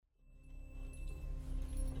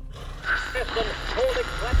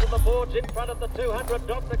the boards in front of the 200.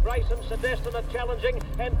 Dr. Grayson, Sedestin are challenging,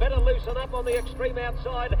 and Better Loosen Up on the extreme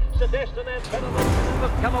outside. Sedestin and Better Loosen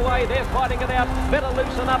Up have come away. They're fighting it out. Better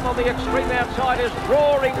Loosen Up on the extreme outside is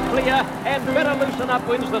roaring clear, and Better Loosen Up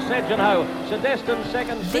wins the Sedge and Ho. Sedestin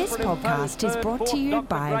second. This podcast is brought to you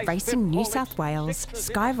by Racing New South Wales,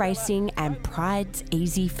 Sky Racing and Pride's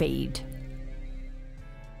Easy Feed.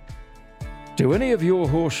 Do any of your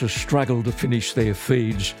horses struggle to finish their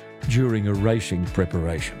feeds during a racing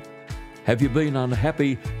preparation? Have you been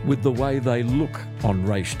unhappy with the way they look on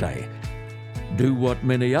race day? Do what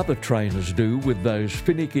many other trainers do with those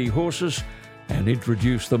finicky horses and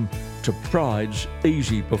introduce them to Pride's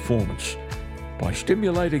Easy Performance. By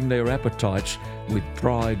stimulating their appetites with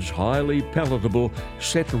Pride's highly palatable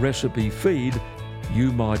set recipe feed,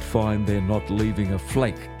 you might find they're not leaving a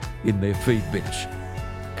flake in their feed bits.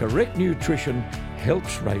 Correct nutrition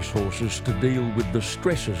helps racehorses to deal with the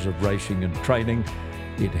stresses of racing and training.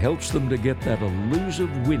 It helps them to get that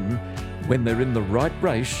elusive win when they're in the right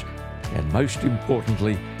race, and most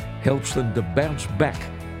importantly, helps them to bounce back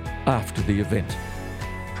after the event.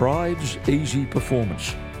 Pride's Easy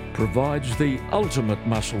Performance provides the ultimate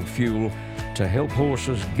muscle fuel to help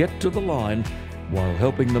horses get to the line while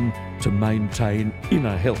helping them to maintain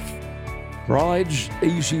inner health. Pride's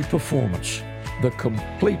Easy Performance, the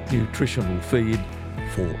complete nutritional feed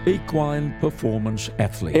for equine performance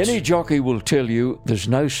athletes. Any jockey will tell you there's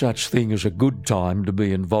no such thing as a good time to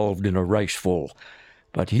be involved in a race fall.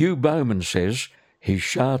 But Hugh Bowman says his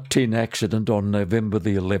Sha Tin accident on November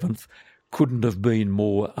the 11th couldn't have been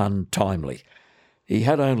more untimely. He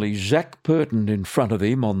had only Zach Purton in front of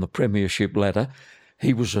him on the premiership ladder.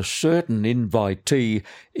 He was a certain invitee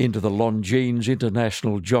into the Longines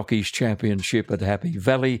International Jockeys Championship at Happy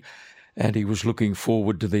Valley, and he was looking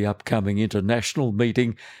forward to the upcoming international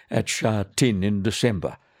meeting at Sha Tin in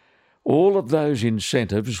December. All of those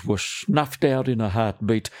incentives were snuffed out in a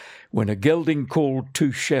heartbeat when a gelding called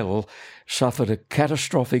Tuchel suffered a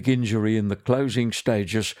catastrophic injury in the closing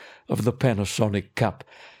stages of the Panasonic Cup.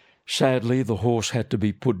 Sadly, the horse had to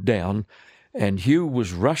be put down, and Hugh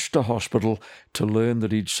was rushed to hospital to learn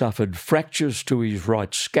that he'd suffered fractures to his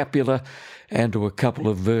right scapula and to a couple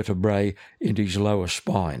of vertebrae in his lower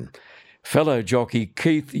spine. Fellow jockey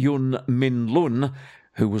Keith Yun Min Lun,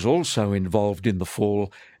 who was also involved in the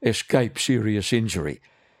fall, escaped serious injury.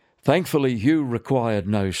 Thankfully, Hugh required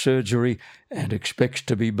no surgery and expects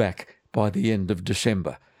to be back by the end of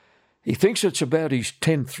December. He thinks it's about his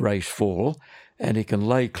 10th race fall, and he can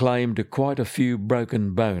lay claim to quite a few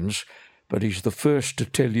broken bones, but he's the first to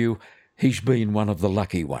tell you he's been one of the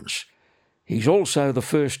lucky ones. He's also the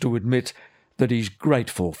first to admit that he's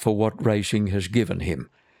grateful for what racing has given him.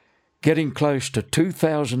 Getting close to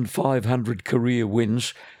 2,500 career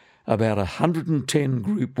wins, about 110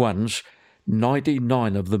 Group 1s,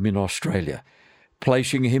 99 of them in Australia,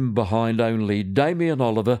 placing him behind only Damien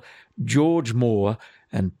Oliver, George Moore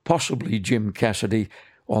and possibly Jim Cassidy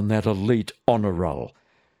on that elite honour roll.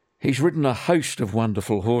 He's ridden a host of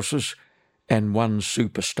wonderful horses and one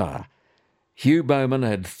superstar. Hugh Bowman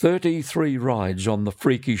had 33 rides on the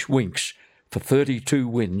Freakish Winks for 32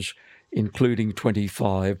 wins, including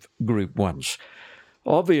 25 Group 1s.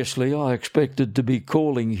 Obviously, I expected to be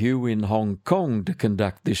calling Hugh in Hong Kong to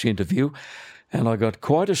conduct this interview, and I got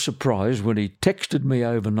quite a surprise when he texted me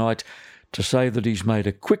overnight to say that he's made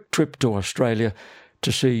a quick trip to Australia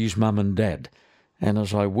to see his mum and dad. And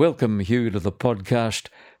as I welcome Hugh to the podcast,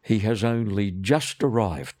 he has only just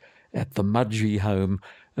arrived at the Mudgee home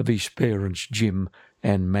of his parents Jim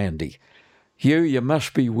and Mandy. Hugh, you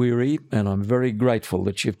must be weary, and I'm very grateful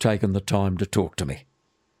that you've taken the time to talk to me.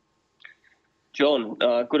 John,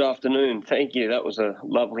 good afternoon. Thank you. That was a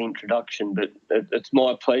lovely introduction, but it's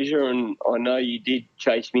my pleasure, and I know you did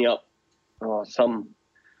chase me up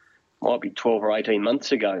might be 12 or 18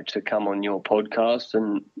 months ago to come on your podcast,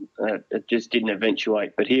 and it just didn't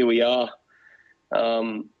eventuate. But here we are.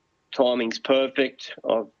 Timing's perfect.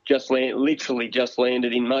 I've literally just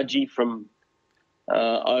landed in Mudgee from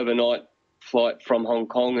overnight flight from Hong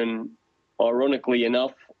Kong, and ironically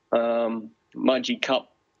enough, Mudgee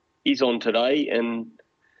Cup is on today, and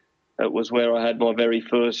it was where I had my very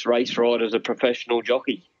first race ride as a professional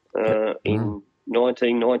jockey in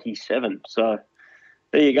 1997. So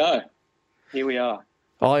there you go. Here we are.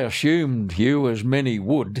 I assumed, Hugh, as many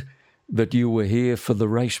would, that you were here for the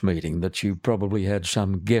race meeting, that you probably had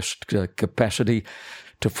some guest capacity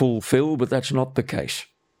to fulfil, but that's not the case.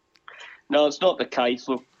 No, it's not the case.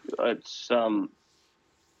 Look, it's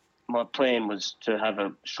my plan was to have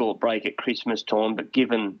a short break at Christmas time, but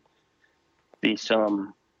given this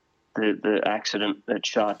the accident at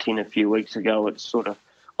Sha Tin a few weeks ago, it's sort of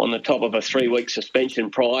on the top of a 3-week suspension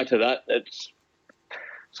prior to that. It's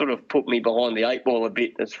sort of put me behind the 8 ball a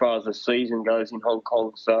bit as far as the season goes in Hong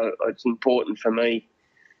Kong. So it's important for me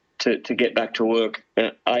to get back to work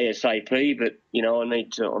ASAP. But,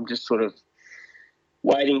 I'm just sort of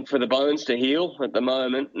waiting for the bones to heal at the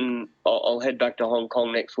moment, and I'll head back to Hong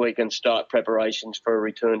Kong next week and start preparations for a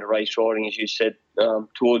return to race riding, as you said,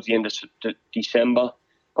 towards the end of December.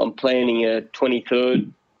 I'm planning a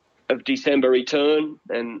 23rd of December return,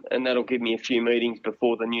 and that'll give me a few meetings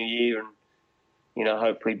before the new year, and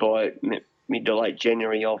hopefully by mid to late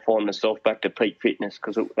January I'll find myself back to peak fitness,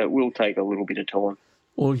 because it will take a little bit of time.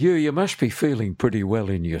 Well, you must be feeling pretty well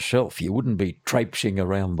in yourself. You wouldn't be traipsing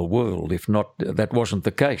around the world if not that wasn't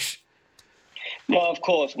the case. No, of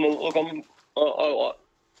course. Well, look, I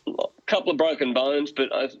a couple of broken bones, but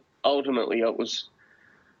ultimately I was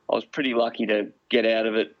pretty lucky to get out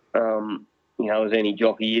of it. As any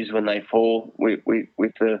jockey is when they fall, with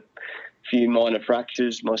a few minor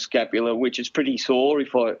fractures, my scapula, which is pretty sore.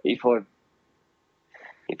 If I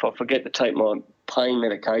forget to take my pain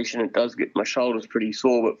medication, it does get my shoulders pretty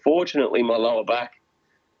sore. But fortunately, my lower back,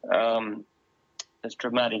 as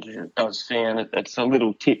dramatic as it does sound, it's a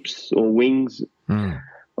little tips or wings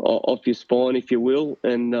off your spine, if you will,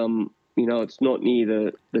 and it's not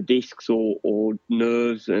near the discs or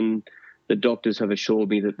nerves, and the doctors have assured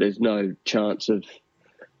me that there's no chance of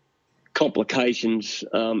complications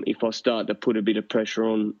if I start to put a bit of pressure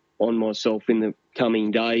on myself in the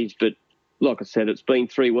coming days. But like I said, it's been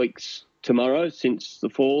 3 weeks tomorrow since the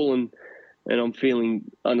fall, and I'm feeling,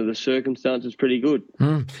 under the circumstances, pretty good.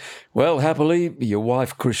 Well, happily, your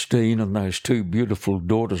wife Christine and those 2 beautiful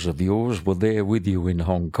daughters of yours were there with you in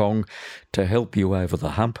Hong Kong to help you over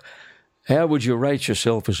the hump. How would you rate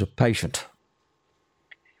yourself as a patient?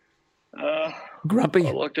 Grumpy?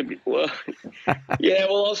 I liked a bit. Well, yeah.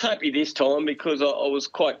 Well, I was happy this time because I was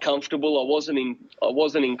quite comfortable. I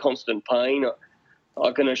wasn't in constant pain.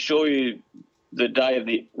 I can assure you, the day of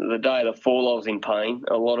the fall, I was in pain,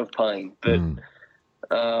 a lot of pain. But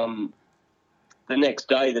the next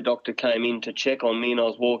day, the doctor came in to check on me, and I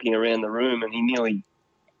was walking around the room, and he nearly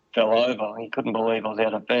fell over. He couldn't believe I was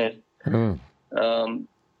out of bed.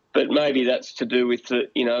 But maybe that's to do with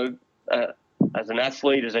as an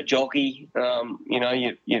athlete, as a jockey,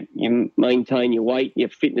 you maintain your weight, your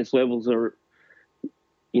fitness levels are,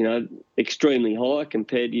 extremely high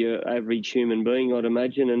compared to your average human being, I'd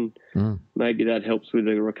imagine, and maybe that helps with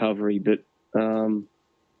the recovery. But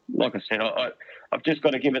like I said, I've just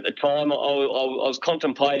got to give it the time. I was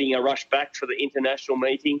contemplating a rush back for the international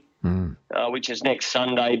meeting, which is next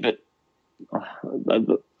Sunday, but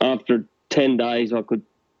after 10 days I could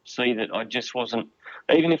see that I just wasn't,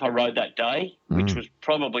 even if I rode that day, which was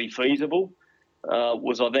probably feasible,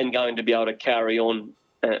 was I then going to be able to carry on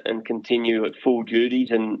and continue at full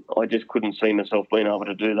duties, and I just couldn't see myself being able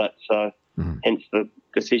to do that. So hence the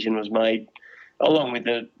decision was made, along with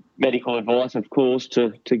the medical advice, of course,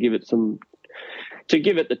 to give it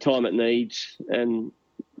the time it needs, and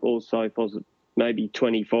also if I was maybe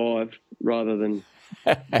 25 rather than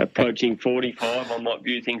approaching 45, I might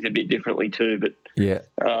view things a bit differently too. But yeah,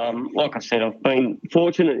 like I said, I've been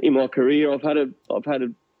fortunate in my career. I've had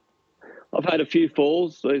a few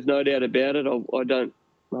falls. There's no doubt about it.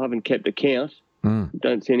 I haven't kept a count.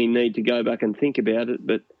 Don't see any need to go back and think about it.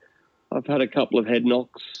 But I've had a couple of head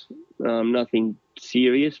knocks. Nothing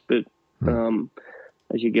serious, but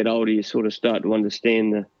as you get older, you sort of start to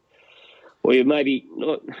understand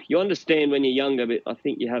you understand when you're younger, but I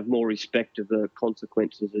think you have more respect of the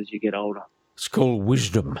consequences as you get older. It's called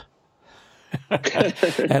wisdom.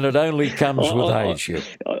 And it only comes with age.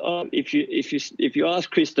 If you ask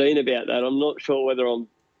Christine about that, I'm not sure whether I'm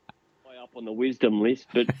high up on the wisdom list,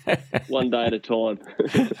 but one day at a time.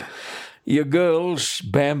 Your girls,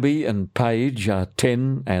 Bambi and Paige, are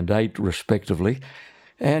 10 and 8 respectively,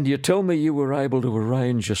 and you tell me you were able to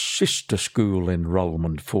arrange a sister school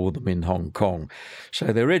enrolment for them in Hong Kong,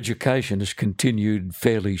 so their education has continued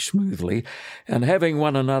fairly smoothly, and having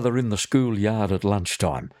one another in the schoolyard at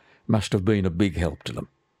lunchtime must have been a big help to them.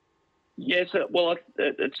 Yes, well,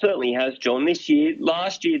 it certainly has, John.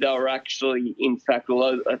 Last year they were actually, in fact,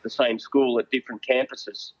 all at the same school at different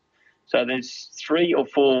campuses. So there's 3 or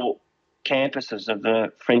 4 campuses of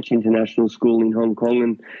the French International School in Hong Kong,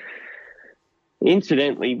 and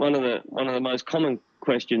incidentally, one of the most common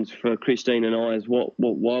questions for Christine and I is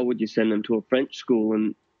why would you send them to a French school?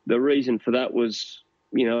 And the reason for that was,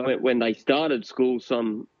 when they started school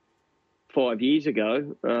some 5 years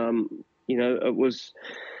ago, it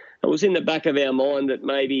was in the back of our mind that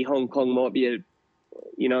maybe Hong Kong might be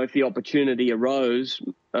if the opportunity arose,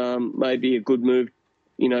 maybe a good move,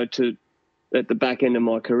 to at the back end of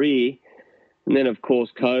my career. And then, of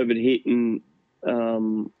course, COVID hit and,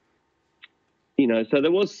 so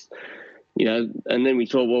there was, and then we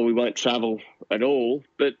thought, well, we won't travel at all.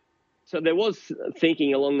 But so there was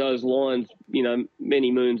thinking along those lines,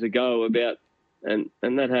 many moons ago about, and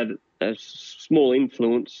that had a small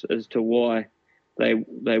influence as to why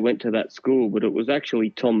they went to that school. But it was actually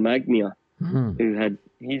Tom Magnier who had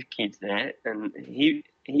his kids there, and he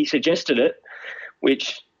suggested it,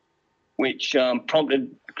 which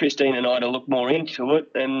prompted Christine and I to look more into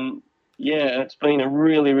it. And yeah, it's been a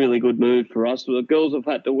really, really good move for us. The girls have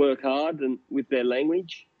had to work hard and with their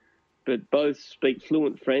language, but both speak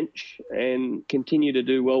fluent French and continue to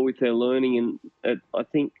do well with their learning. And I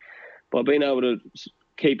think by being able to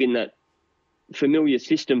keep in that familiar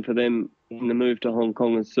system for them in the move to Hong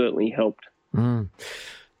Kong has certainly helped.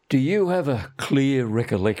 Do you have a clear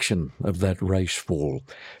recollection of that race fall?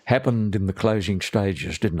 Happened in the closing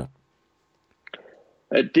stages, didn't it?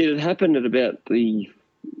 It did. It happened at about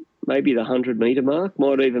maybe the 100-metre mark,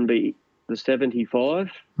 might even be the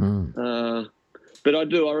 75. But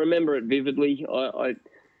I remember it vividly. My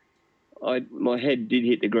head did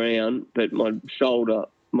hit the ground, but my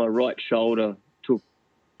right shoulder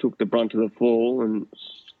took the brunt of the fall, and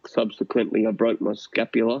subsequently I broke my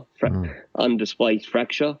scapula, undisplaced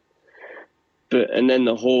fracture. And then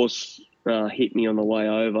the horse hit me on the way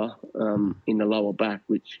over in the lower back,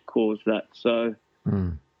 which caused that. So,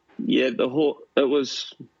 yeah, the horse,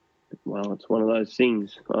 it's one of those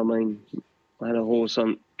things. I mean, I had a horse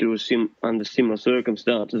under similar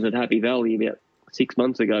circumstances at Happy Valley about 6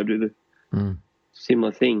 months ago do the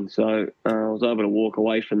similar thing. So I was able to walk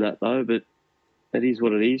away from that though, but it is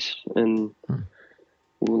what it is, and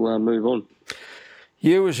we'll move on.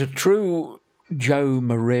 Yeah, was it true Joao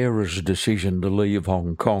Moreira's decision to leave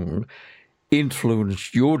Hong Kong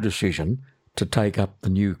influenced your decision to take up the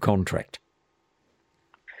new contract?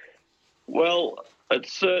 Well, it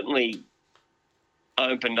certainly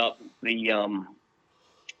opened up the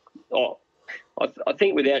I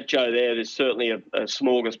think without Joe there's certainly a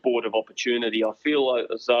smorgasbord of opportunity. I feel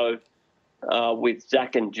as though with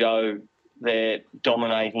Zach and Joe, they're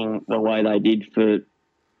dominating the way they did for,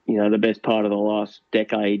 the best part of the last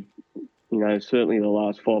decade, certainly the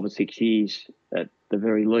last 5 or 6 years at the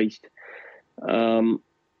very least.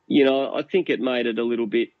 I think it made it a little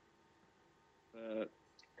bit,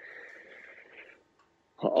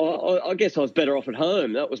 I guess I was better off at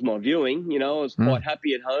home. That was my viewing. I was quite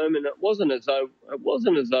happy at home, and it wasn't as though,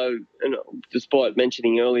 and despite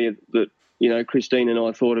mentioning earlier that, Christine and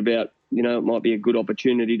I thought about, it might be a good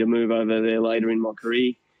opportunity to move over there later in my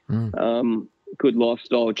career. Good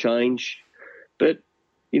lifestyle change. But,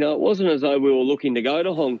 it wasn't as though we were looking to go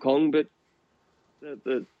to Hong Kong, but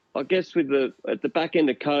I guess at the back end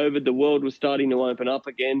of COVID, the world was starting to open up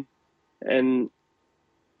again, and,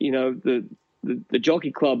 the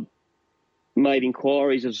Jockey Club made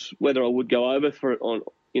inquiries as whether I would go over for a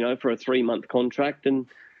 3-month contract, and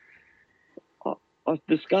I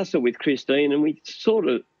discussed it with Christine, and we saw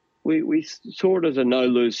it as a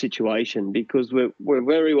no-lose situation because we're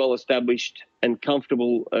very well established and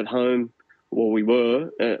comfortable at home. Well, we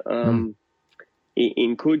were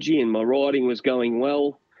in Coogee, and my riding was going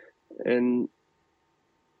well, and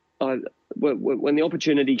when the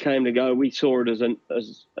opportunity came to go, we saw it as a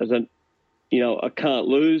a can't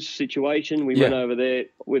lose situation. We went over there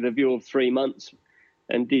with a view of 3 months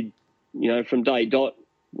and did, from day dot,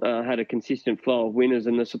 had a consistent flow of winners,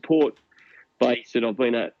 and the support base that I've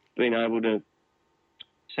been able to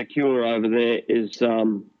secure over there is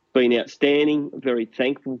been outstanding. Very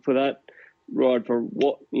thankful for that. Ride for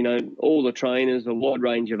all the trainers, a wide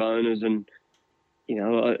range of owners, and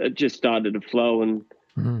it just started to flow. And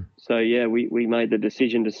so we made the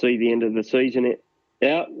decision to see the end of the season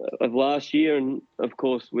out of last year, and of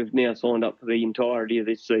course we've now signed up for the entirety of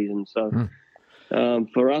this season. So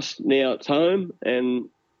for us now it's home, and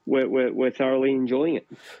we're thoroughly enjoying it.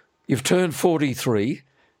 You've turned 43,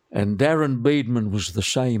 and Darren Beadman was the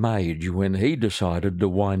same age when he decided to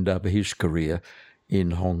wind up his career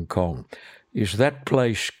in Hong Kong. Is that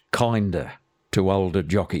place kinder to older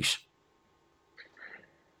jockeys?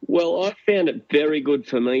 Well, I found it very good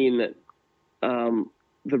for me in that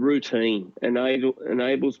the routine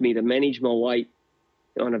enables me to manage my weight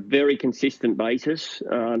on a very consistent basis.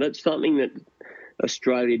 That's something that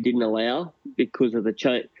Australia didn't allow because of the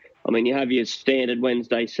change. I mean, you have your standard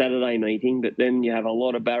Wednesday, Saturday meeting, but then you have a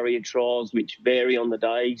lot of barrier trials which vary on the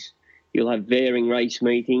days. You'll have varying race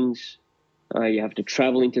meetings. You have to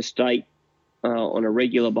travel interstate on a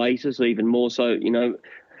regular basis, even more so,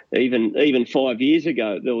 even 5 years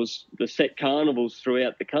ago, there was the set carnivals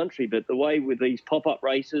throughout the country. But the way with these pop-up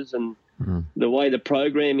races and the way the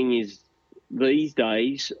programming is these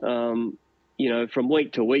days, you know, from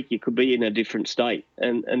week to week you could be in a different state,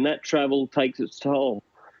 and that travel takes its toll.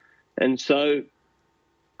 And so,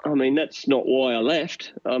 I mean, that's not why I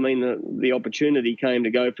left. I mean, the opportunity came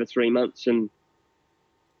to go for 3 months, and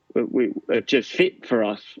it just fit for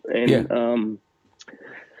us. And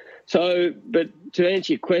so, but to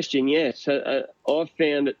answer your question, yes, I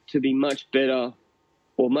found it to be much better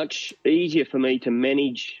or much easier for me to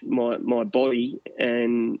manage my body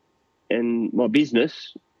and my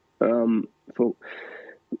business in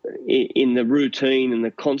the routine and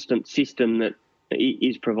the constant system that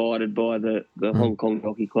is provided by the Hong Kong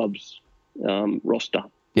Jockey Club's roster.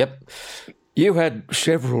 Yep. You had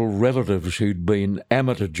several relatives who'd been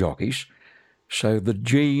amateur jockeys, so the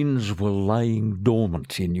genes were laying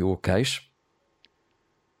dormant in your case.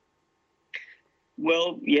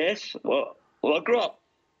 Well, yes. Well, I grew up,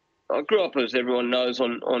 as everyone knows,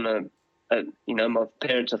 on a you know, my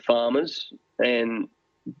parents are farmers, and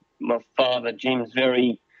my father, Jim's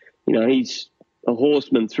very, you know, he's a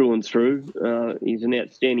horseman through and through. He's an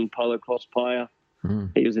outstanding polo cross player.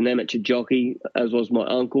 He was an amateur jockey, as was my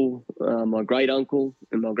uncle, my great uncle,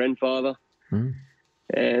 and my grandfather.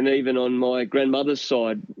 And even on my grandmother's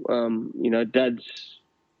side, you know,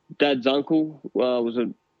 dad's uncle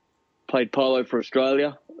played polo for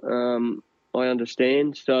Australia. I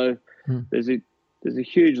understand. So there's a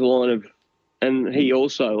huge line of, and he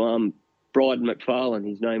also Bryden McFarlane,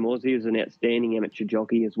 his name was. He was an outstanding amateur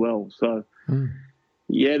jockey as well. So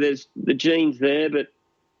yeah, there's the genes there, but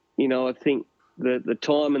you know, I think the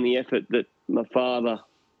time and the effort that my father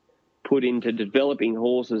put into developing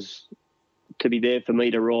horses to be there for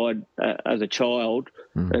me to ride as a child,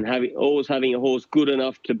 and always having a horse good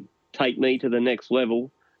enough to take me to the next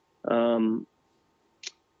level. You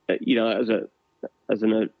know, as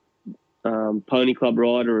an pony club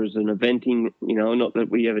rider, as an eventing, you know, not that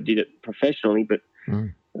we ever did it professionally, but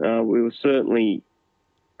we were certainly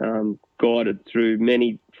guided through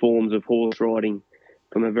many forms of horse riding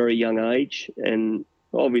from a very young age. And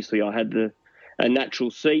obviously I had a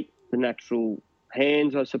natural seat, the natural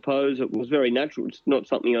hands, I suppose. It was very natural. It's not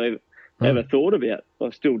something I ever thought about. I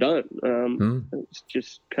still don't. It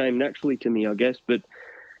just came naturally to me, I guess. But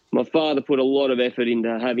my father put a lot of effort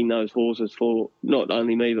into having those horses for not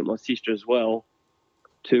only me but my sister as well,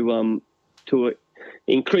 to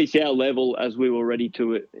increase our level as we were ready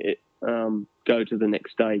to go to the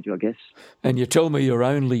next stage, I guess. And you tell me your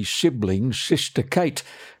only sibling, Sister Kate,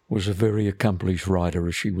 was a very accomplished rider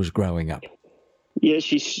as she was growing up. Yeah,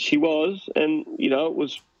 she was, and you know,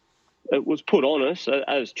 it was put on us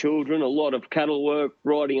as children. A lot of cattle work,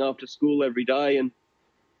 riding after school every day, and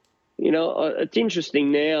you know, it's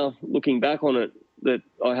interesting now looking back on it that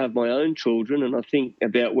I have my own children, and I think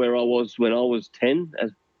about where I was when I was 10,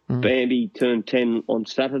 as Bambi turned 10 on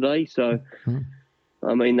Saturday. So,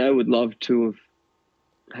 I mean, they would love to have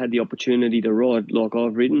had the opportunity to ride like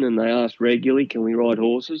I've ridden, and they asked regularly, can we ride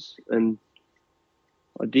horses? And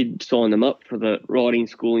I did sign them up for the riding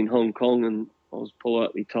school in Hong Kong, and I was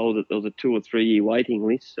politely told that there was a 2 or 3 year waiting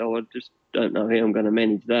list, so I just don't know how I'm going to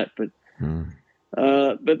manage that. But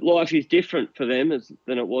life is different for them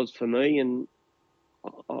than it was for me, and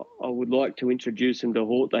I would like to introduce them to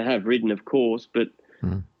horse. They have ridden, of course, but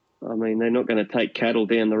I mean, they're not going to take cattle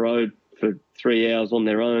down the road for 3 hours on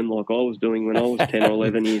their own like I was doing when I was 10 or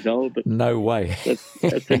 11 years old. But no way.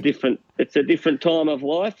 It's a different time of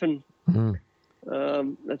life, and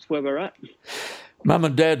that's where we're at. Mum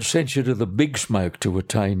and Dad sent you to the Big Smoke to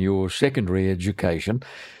attain your secondary education.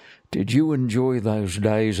 Did you enjoy those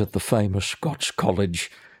days at the famous Scots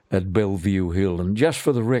College at Bellevue Hill? And just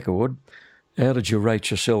for the record, how did you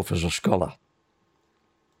rate yourself as a scholar?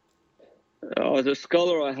 As a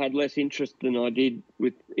scholar, I had less interest than I did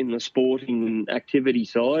in the sporting and activity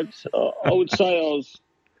sides. I would say I was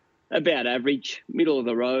about average, middle of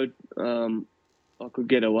the road. I could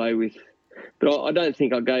get away with, but I don't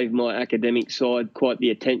think I gave my academic side quite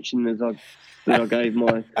the attention as I gave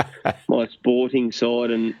my sporting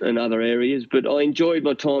side and other areas. But I enjoyed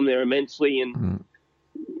my time there immensely, and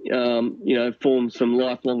you know, formed some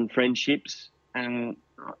lifelong friendships. And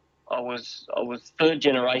I was third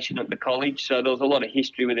generation at the college, so there was a lot of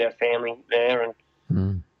history with our family there,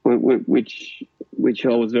 and which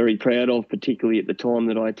I was very proud of, particularly at the time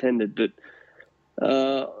that I attended. But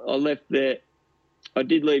I left there. I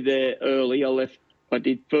did leave there early. I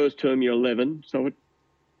did first term year 11, so I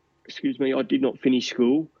did not finish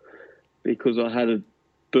school because I had a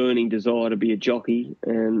burning desire to be a jockey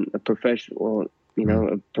and a professional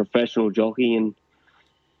jockey. And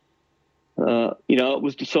you know, it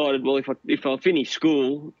was decided, well, if I finish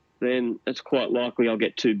school, then it's quite likely I'll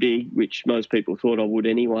get too big, which most people thought I would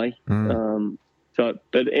anyway. But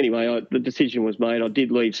anyway, the decision was made. I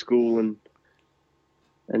did leave school,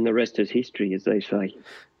 and the rest is history, as they say.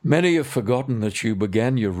 Many have forgotten that you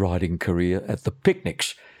began your riding career at the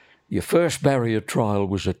picnics. Your first barrier trial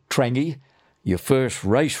was at Trangie, your first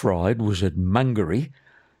race ride was at Mudgee,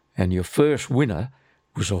 and your first winner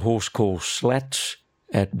was a horse called Slats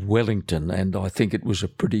at Wellington, and I think it was a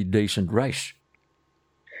pretty decent race.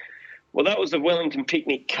 Well, that was the Wellington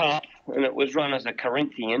Picnic Cup, and it was run as a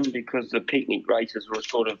Corinthian because the picnic races were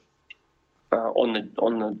sort of on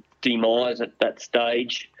the demise at that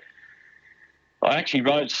stage. I actually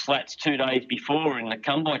rode Slats 2 days before in the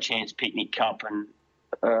Come By Chance Picnic Cup,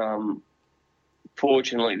 and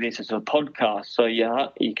fortunately this is a podcast, so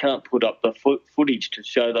you can't put up the footage to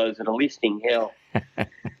show those that are listening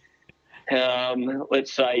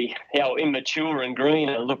let's say, how immature and green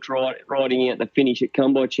it looked riding out the finish at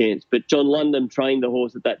Come By Chance. But John London trained the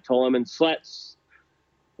horse at that time, and Slats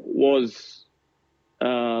was,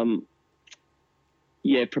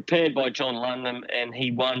 prepared by John London, and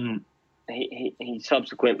he won. He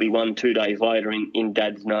subsequently won 2 days later in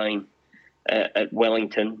Dad's name at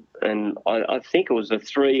Wellington, and I think it was a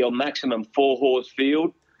 3 or maximum 4 horse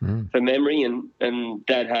field for memory, and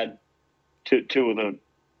Dad had two of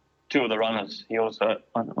the runners. He also,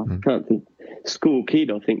 I can't think, School Kid,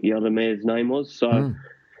 I think the other mare's name was. So,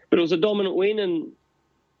 but it was a dominant win, and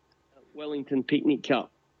Wellington Picnic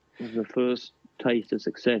Cup was the first taste of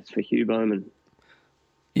success for Hugh Bowman.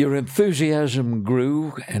 Your enthusiasm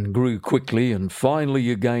grew and grew quickly, and finally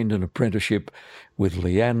you gained an apprenticeship with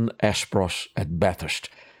Leanne Aspros at Bathurst.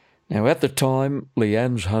 Now, at the time,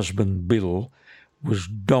 Leanne's husband, Bill, was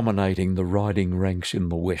dominating the riding ranks in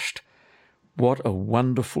the West. What a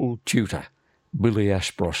wonderful tutor Billy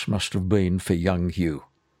Aspros must have been for young Hugh.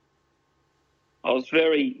 I was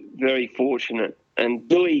very, very fortunate. And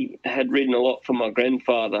Billy had ridden a lot for my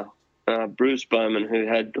grandfather, Bruce Bowman, who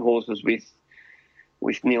had horses with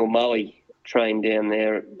Neil Mully trained down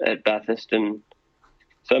there at Bathurst. And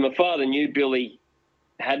so my father knew Billy,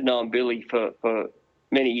 had known Billy for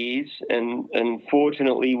many years. And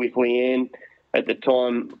fortunately with Leanne at the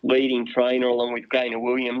time, leading trainer along with Gaynor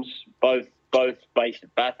Williams, both based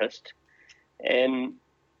at Bathurst, and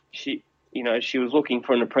she was looking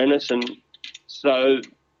for an apprentice, and so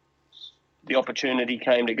the opportunity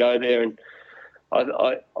came to go there. And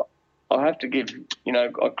I have to give, I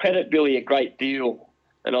credit Billy a great deal,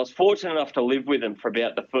 and I was fortunate enough to live with him for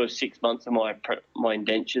about the first 6 months of my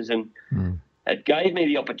indentures, and it gave me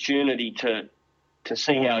the opportunity to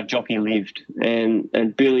see how a jockey lived,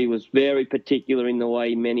 and Billy was very particular in the way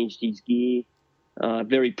he managed his gear.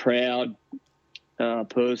 Very proud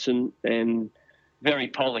person, and very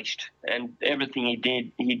polished, and everything he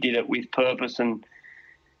did it with purpose, and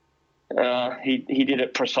he did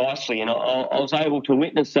it precisely. And I was able to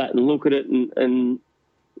witness that and look at it and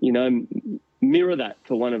mirror that,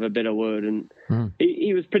 for want of a better word. And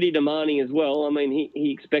he was pretty demanding as well. I mean,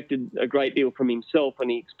 he expected a great deal from himself,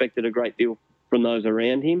 and he expected a great deal from those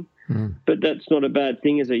around him. But that's not a bad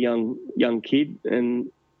thing as a young kid,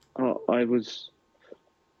 and I was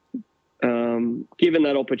given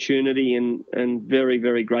that opportunity and very,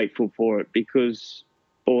 very grateful for it, because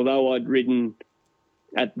although I'd ridden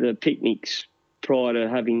at the picnics prior to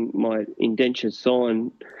having my indentures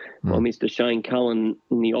signed by Mr. Shane Cullen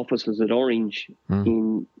in the offices at Orange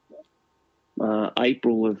in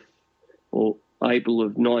April of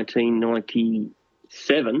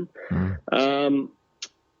 1997,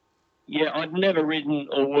 I'd never ridden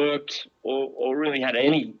or worked or really had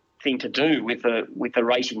anything to do with a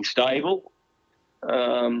racing stable,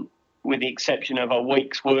 with the exception of a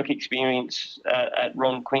week's work experience at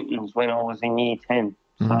Ron Quinton's when I was in year 10.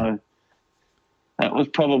 So that was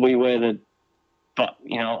probably where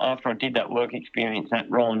after I did that work experience at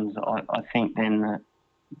Ron's, I think then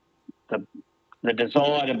the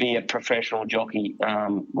desire to be a professional jockey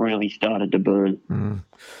really started to burn.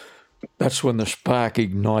 That's when the spark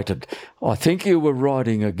ignited. I think you were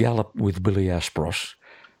riding a gallop with Billy Aspros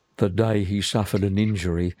the day he suffered an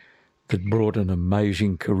injury that brought an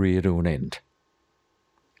amazing career to an end.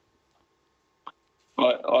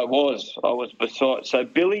 I was beside. So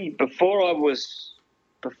Billy, before I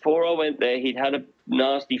went there, he'd had a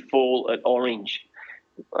nasty fall at Orange,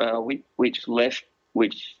 which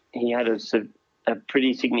he had a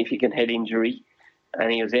pretty significant head injury,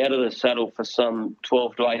 and he was out of the saddle for some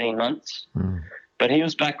 12 to 18 months. But he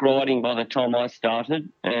was back riding by the time I started,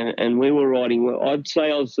 and we were riding. I'd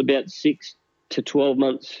say I was about 6 to 12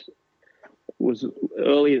 months. Was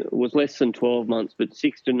less than 12 months, but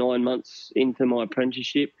 6 to 9 months into my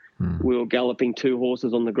apprenticeship. We were galloping 2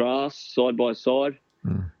 horses on the grass side by side.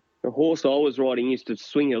 The horse I was riding used to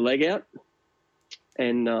swing her leg out,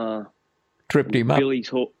 and tripped him up.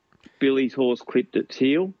 Billy's horse clipped its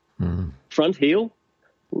heel, front heel.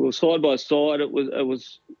 We were side by side. It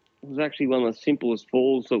was actually one of the simplest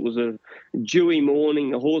falls. It was a dewy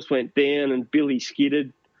morning. The horse went down and Billy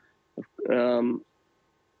skidded.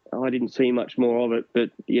 I didn't see much more of it,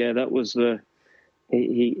 but yeah, that was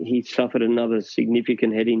he suffered another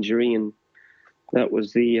significant head injury, and that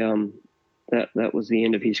was the that was the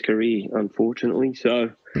end of his career, unfortunately.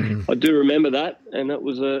 So I do remember that, and it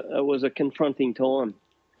was a confronting time.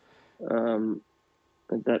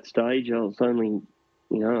 At that stage, I was only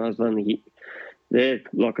there,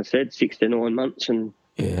 like I said, 6 to 9 months, and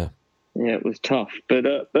yeah, it was tough. But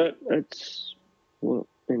it's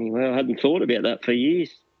anyway, I hadn't thought about that for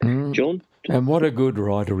years, John. And what a good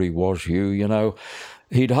rider he was, Hugh. You know,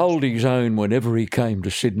 he'd hold his own whenever he came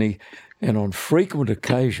to Sydney, and on frequent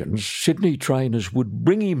occasions, Sydney trainers would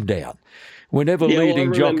bring him down whenever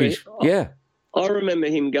leading jockeys. I remember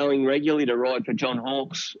him going regularly to ride for John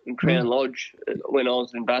Hawkes in Crown Lodge when I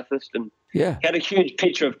was in Bathurst, and had a huge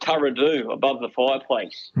picture of Turradoo above the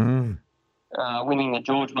fireplace, winning the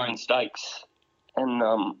George Main Stakes. And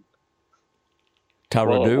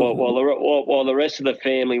Turradoo. While the rest of the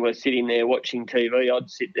family were sitting there watching TV, I'd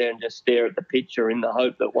sit there and just stare at the picture in the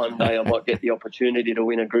hope that one day I might get the opportunity to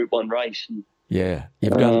win a Group 1 race. And,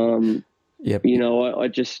 you've done. Yep. You know, I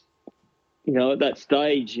just, you know, at that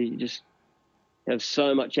stage, you just have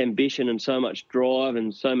so much ambition and so much drive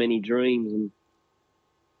and so many dreams, and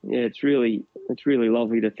it's really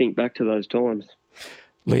lovely to think back to those times.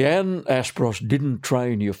 Leanne Aspros didn't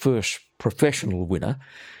train your first professional winner,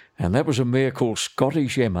 and that was a mare called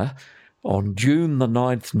Scottish Emma on June the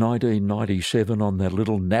 9th, 1997, on that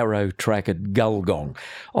little narrow track at Gulgong.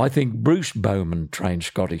 I think Bruce Bowman trained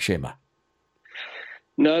Scottish Emma.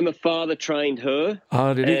 No, my father trained her.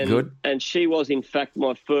 Oh, did he? Good. And she was, in fact,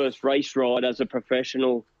 my first race ride as a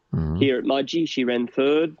professional here at Mudgee. She ran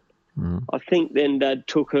third. I think then Dad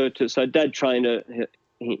took her to... So Dad trained her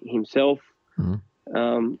himself.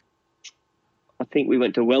 I think we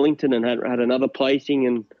went to Wellington and had another placing,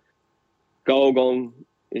 and Gulgong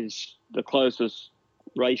is the closest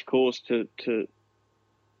race course to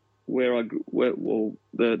where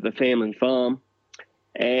the family farm.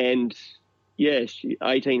 And... yes,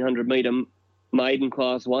 1,800 metre maiden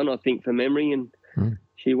class 1, I think, for memory, and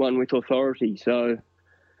she won with authority. So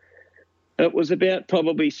it was about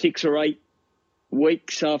probably 6 or 8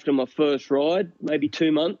 weeks after my first ride, maybe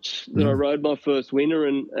 2 months, that I rode my first winner,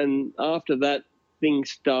 and after that,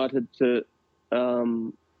 things started to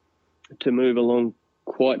move along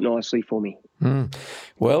quite nicely for me.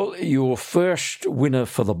 Well, your first winner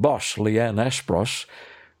for the boss, Leanne Aspros,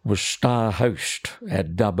 was Star Host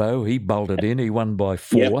at Dubbo. He bolted in. He won by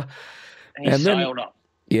 4. Yep. He sailed up.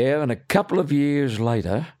 Yeah, and a couple of years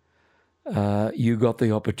later, you got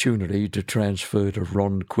the opportunity to transfer to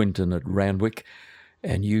Ron Quinton at Randwick,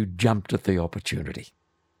 and you jumped at the opportunity.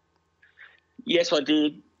 Yes, I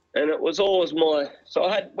did. And it was always when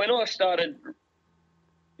I started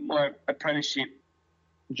my apprenticeship,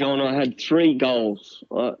 John, I had 3 goals.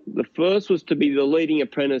 The first was to be the leading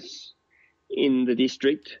apprentice in the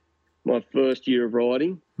district, my first year of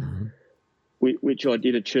riding, which I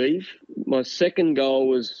did achieve. My second goal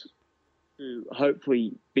was to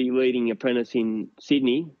hopefully be leading apprentice in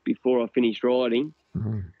Sydney before I finished riding.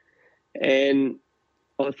 And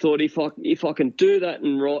I thought if I can do that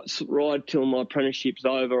and ride till my apprenticeship's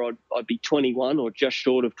over, I'd be 21 or just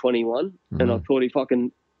short of 21. And I thought if I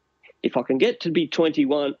can get to be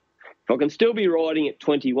 21, if I can still be riding at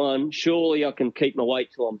 21, surely I can keep my weight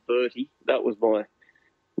till I'm 30. That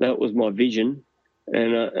was my vision,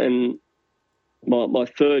 and my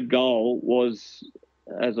third goal was,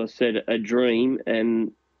 as I said, a dream,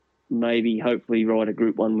 and maybe hopefully ride a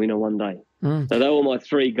Group 1 winner one day. So they were my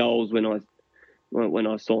 3 goals when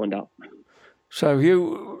I signed up. So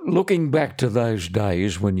you, looking back to those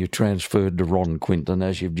days when you transferred to Ron Quinton,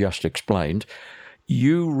 as you've just explained,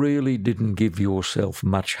 you really didn't give yourself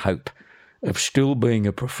much hope of still being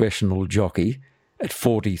a professional jockey at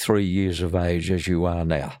 43 years of age as you are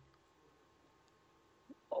now.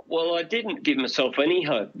 Well, I didn't give myself any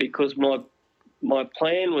hope because my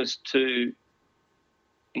plan was to,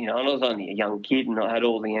 you know, I was only a young kid and I had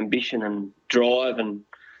all the ambition and drive and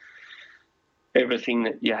everything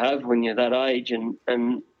that you have when you're that age,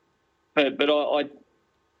 but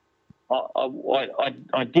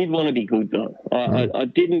I did want to be good though. I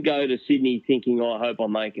didn't go to Sydney thinking, I hope I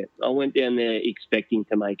make it. I went down there expecting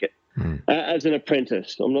to make it as an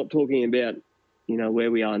apprentice. I'm not talking about, you know,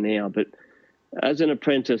 where we are now, but as an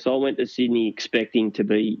apprentice, I went to Sydney expecting to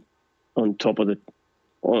be on top of the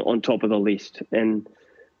list and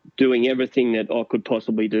doing everything that I could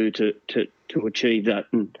possibly do to achieve that.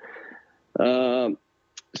 And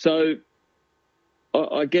so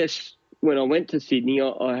I guess when I went to Sydney,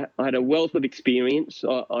 I had a wealth of experience.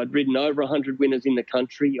 I'd ridden over 100 winners in the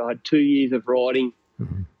country. I had 2 years of riding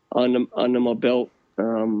under my belt.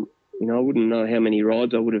 I wouldn't know how many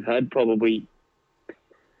rides I would have had, probably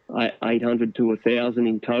 800 to 1,000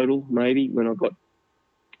 in total, maybe, when I got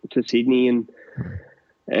to Sydney. And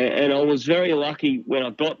I was very lucky when I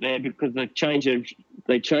got there because they changed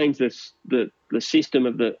the system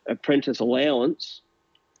of the apprentice allowance.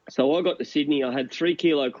 So I got to Sydney. I had 3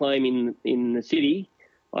 kilo claim in the city.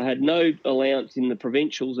 I had no allowance in the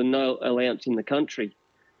provincials and no allowance in the country.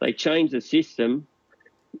 They changed the system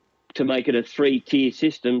to make it a 3-tier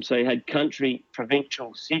system. So you had country,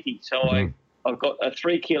 provincial, city. So I got a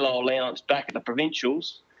 3 kilo allowance back at the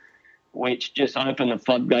provincials, which just opened the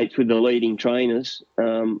floodgates with the leading trainers.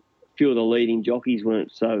 A few of the leading jockeys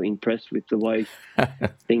weren't so impressed with the way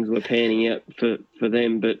things were panning out for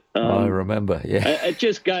them. But I remember, it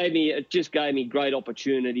just gave me great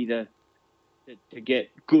opportunity to get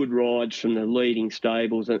good rides from the leading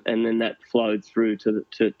stables, and then that flowed through to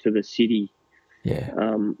the city.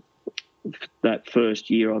 Yeah. That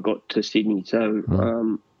first year I got to Sydney, so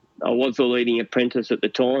I was the leading apprentice at the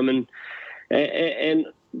time, and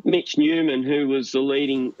Mitch Newman, who was the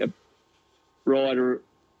leading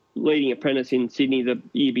apprentice in Sydney the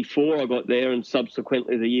year before I got there, and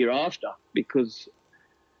subsequently the year after, because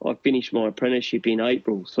I finished my apprenticeship in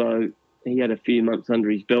April, so he had a few months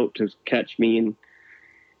under his belt to catch me, and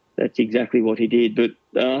that's exactly what he did. But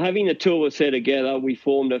having the two of us there together, we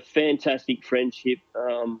formed a fantastic friendship.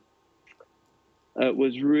 It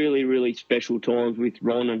was really, really special times with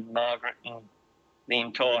Ron and Margaret and the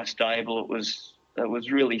entire stable. It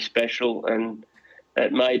was really special, and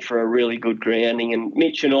it made for a really good grounding. And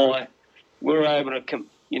Mitch and I were able to,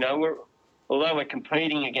 although we're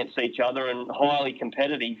competing against each other and highly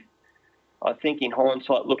competitive, I think in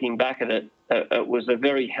hindsight, looking back at it, it was a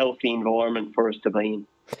very healthy environment for us to be in.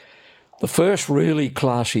 The first really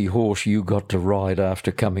classy horse you got to ride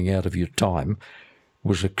after coming out of your time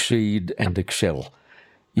was Exceed and Excel.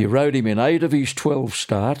 You rode him in 8 of his 12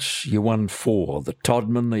 starts. You won 4, the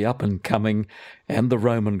Todman, the Up-and-Coming, and the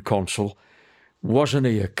Roman Consul. Wasn't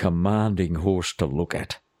he a commanding horse to look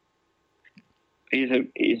at? He's an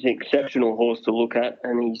exceptional horse to look at,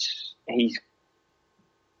 and he's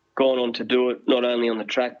gone on to do it not only on the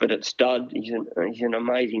track but at stud. He's an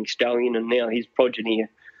amazing stallion, and now his progeny are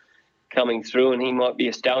coming through, and he might be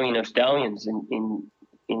a stallion of stallions in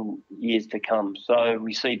years to come. So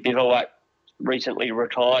we see Bivouac recently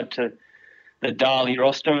retired to the Darley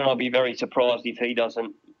roster, and I'll be very surprised if he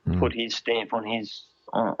doesn't put his stamp on his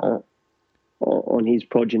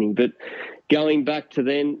progeny. But going back to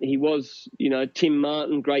then, he was, Tim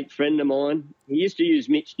Martin, great friend of mine. He used to use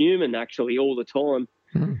Mitch Newman actually all the time,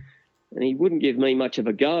 and he wouldn't give me much of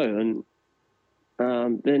a go. And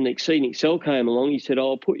then Exceed and Excel came along. He said,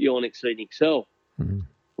 I'll put you on Exceed and Excel.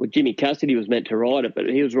 Well, Jimmy Cassidy was meant to ride it, but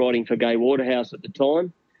he was riding for Gay Waterhouse at the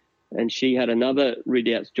time, and she had another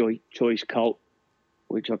Ridouts choice colt,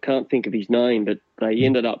 which I can't think of his name, but they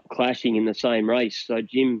ended up clashing in the same race. So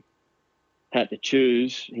Jim had to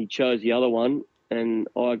choose. He chose the other one, and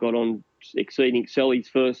I got on Exceed and Excel his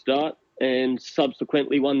first start, and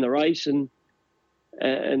subsequently won the race.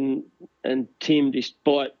 And Tim,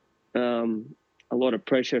 despite a lot of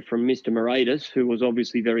pressure from Mr. Moreira, who was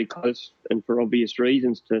obviously very close and for obvious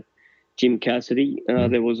reasons to Jim Cassidy, I know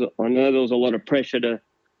there was a lot of pressure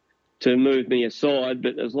to move me aside,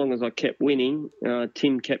 but as long as I kept winning,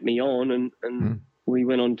 Tim kept me on, and we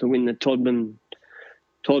went on to win the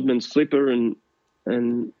Todman Slipper and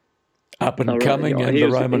Up-and-Coming and the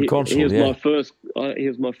Roman Consul. He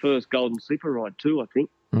was my first Golden Slipper ride too, I think.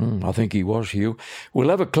 I think he was, Hugh. We'll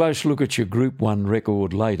have a close look at your Group 1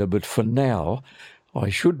 record later, but for now, I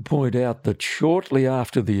should point out that shortly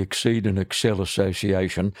after the Exceed and Excel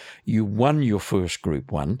Association, you won your first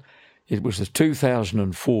Group 1. It was the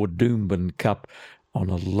 2004 Doomben Cup on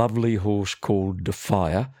a lovely horse called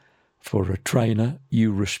Defier for a trainer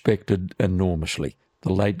you respected enormously,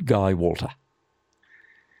 the late Guy Walter.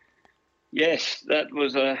 Yes, that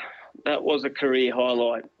was a career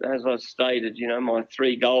highlight. As I stated, my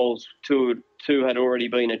 3 goals, two had already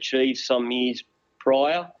been achieved some years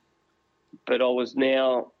prior, but I was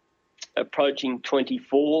now approaching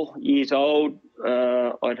 24 years old.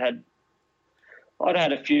 I'd had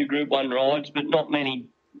a few Group 1 rides, but not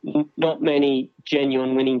many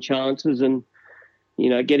genuine winning chances. And,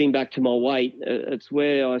 getting back to my weight, it's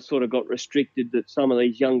where I sort of got restricted, that some of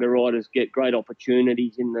these younger riders get great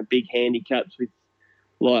opportunities in the big handicaps with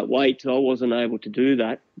light weights. I wasn't able to do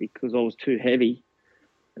that because I was too heavy.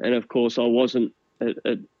 And, of course, I wasn't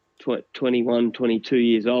at 21, 22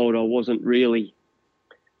 years old. I wasn't really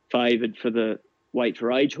favoured for the weight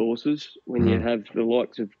for age horses when you have the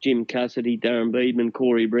likes of Jim Cassidy, Darren Beadman,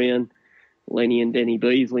 Corey Brown, Lenny and Denny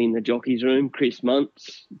Beasley in the jockeys room, Chris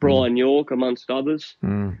Muntz, Brian York, amongst others.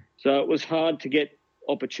 So it was hard to get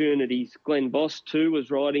opportunities. Glenn Boss, too,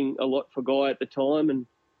 was riding a lot for Guy at the time. And,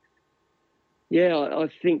 I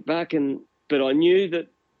think back, but I knew that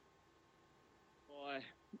I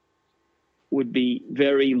would be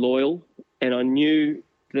very loyal, and I knew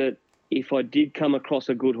that if I did come across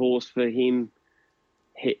a good horse for him,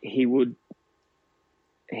 he would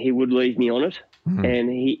leave me on it. And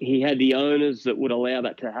he had the owners that would allow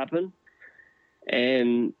that to happen.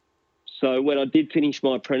 And so when I did finish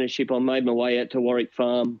my apprenticeship, I made my way out to Warwick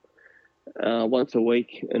Farm once a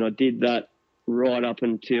week, and I did that right up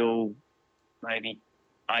until maybe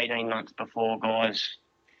 18 months before Guy's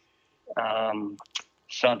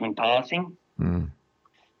sudden passing.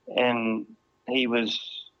 And he was,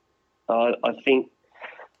 I think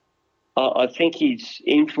his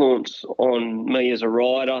influence on me as a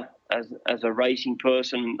rider, as a racing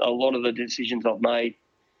person, a lot of the decisions I've made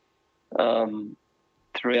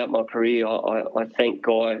throughout my career, I thank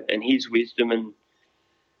Guy and his wisdom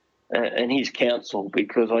and his counsel,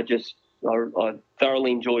 because I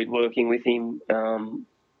thoroughly enjoyed working with him, and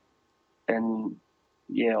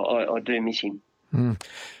I do miss him.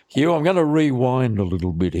 Hugh, I'm going to rewind a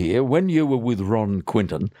little bit here. When you were with Ron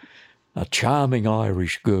Quinton, a charming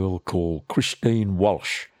Irish girl called Christine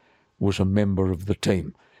Walsh was a member of the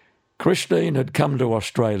team. Christine had come to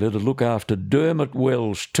Australia to look after Dermot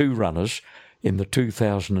Wells' two runners in the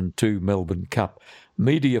 2002 Melbourne Cup,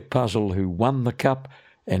 Media Puzzle, who won the Cup,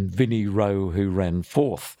 and Vinnie Rowe, who ran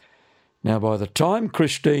fourth. Now, by the time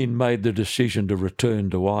Christine made the decision to return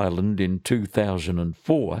to Ireland in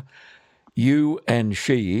 2004, you and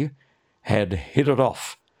she had hit it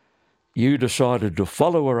off. You decided to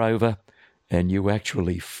follow her over, and you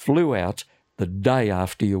actually flew out the day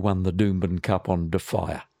after you won the Doomben Cup on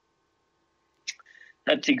Defier.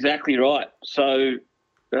 That's exactly right. So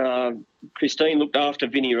Christine looked after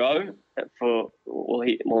Vinnie Rowe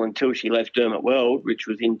until she left Dermot World, which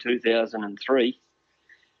was in 2003.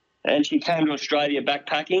 And she came to Australia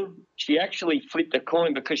backpacking. She actually flipped a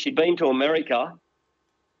coin because she'd been to America.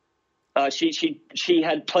 She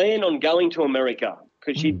had planned on going to America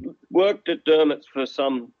because she'd worked at Dermot's for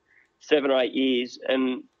some 7 or 8 years,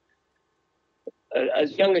 and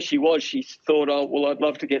as young as she was, she thought, I'd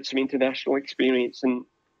love to get some international experience. And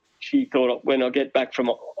she thought, when I get back from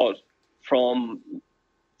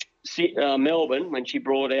Melbourne, when she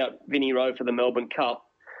brought out Vinnie Rowe for the Melbourne Cup,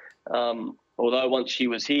 although once she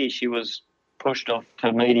was here, she was pushed off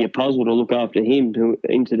to Media Puzzle to look after him, who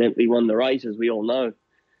incidentally won the race, as we all know,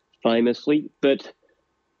 famously. But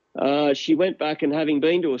she went back, and having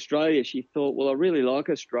been to Australia, she thought, I really like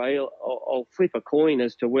Australia. I'll flip a coin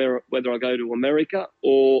as to whether I go to America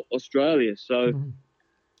or Australia. So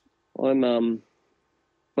my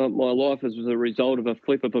life is a result of a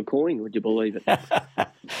flip of a coin, would you believe it?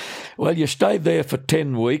 Well, you stayed there for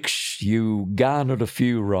 10 weeks. You garnered a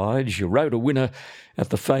few rides. You rode a winner at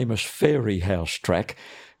the famous Fairy House track,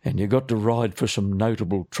 and you got to ride for some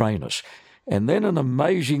notable trainers. And then an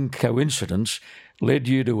amazing coincidence led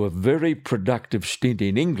you to a very productive stint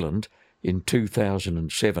in England in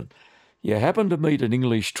 2007. You happened to meet an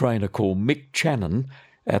English trainer called Mick Channon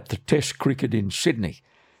at the Test cricket in Sydney,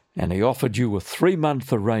 and he offered you a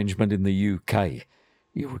 3-month arrangement in the UK.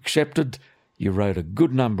 You accepted. You rode a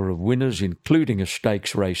good number of winners, including a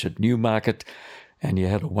stakes race at Newmarket, and you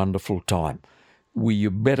had a wonderful time. Were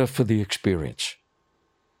you better for the experience?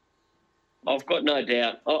 I've got no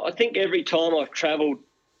doubt. I think every time I've travelled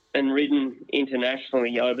and ridden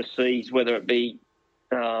internationally overseas, whether it be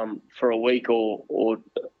for a week or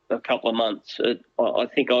a couple of months, I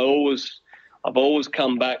think I've always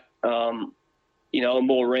come back, a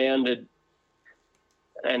more rounded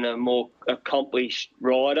and a more accomplished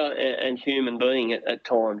rider and human being at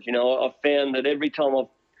times. I've found that every time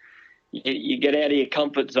you get out of your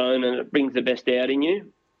comfort zone, and it brings the best out in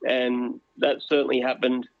you, and that certainly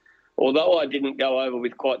happened. Although I didn't go over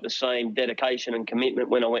with quite the same dedication and commitment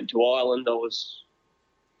when I went to Ireland. I was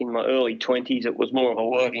in my early 20s. It was more of a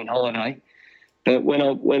working holiday. But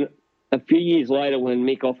when a few years later, when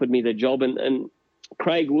Mick offered me the job, and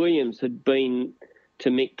Craig Williams had been to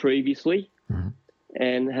Mick previously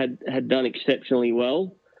and had done exceptionally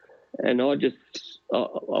well, and I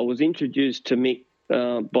was introduced to Mick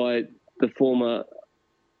by the former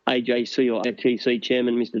AJC or ATC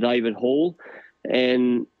chairman, Mr. David Hall,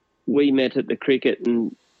 and we met at the cricket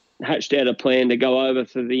and hatched out a plan to go over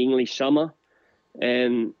for the English summer.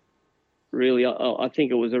 And really, I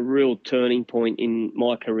think it was a real turning point in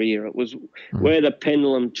my career. It was where the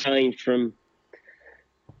pendulum changed from,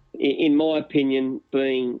 in my opinion,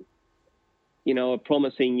 being, a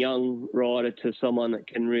promising young rider to someone that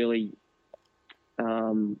can really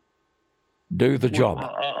do the job.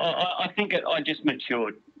 I think I just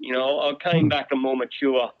matured. I came back a more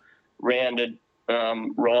mature, rounded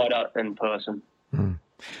rider and person.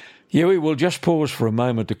 Huey, we'll just pause for a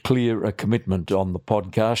moment to clear a commitment on the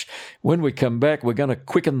podcast. When we come back, we're going to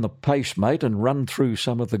quicken the pace, mate, and run through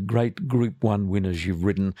some of the great Group 1 winners you've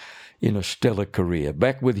ridden in a stellar career.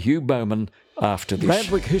 Back with Hugh Bowman after this.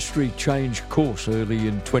 Randwick history changed course early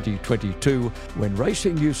in 2022 when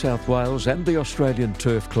Racing New South Wales and the Australian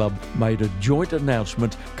Turf Club made a joint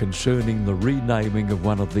announcement concerning the renaming of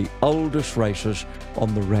one of the oldest races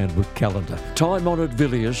on the Randwick calendar. Time-honoured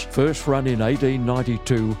Villiers, first run in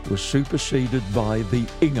 1892, was superseded by the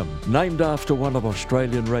Ingham, named after one of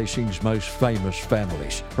Australian racing's most famous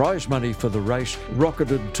families. Prize money for the race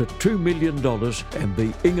rocketed to $2 million, and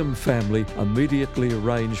the Ingham family immediately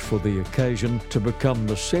arranged for the occasion to become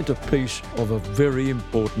the centrepiece of a very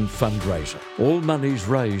important fundraiser. All monies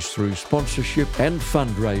raised through sponsorship and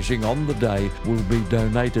fundraising on the day will be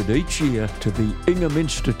donated each year to the Ingham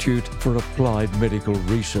Institute for Applied Medical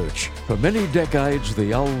Research. For many decades,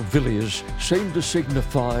 the old Villiers seemed to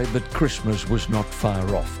signify that Christmas was not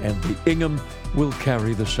far off, and the Ingham will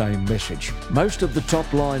carry the same message. Most of the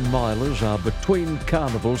top-line milers are between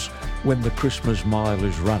carnivals when the Christmas mile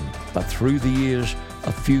is run, but through the years,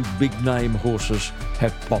 a few big-name horses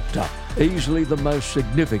have popped up. Easily the most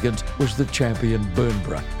significant was the champion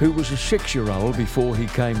Bernborough, who was a 6-year-old before he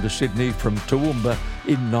came to Sydney from Toowoomba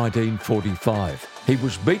in 1945. He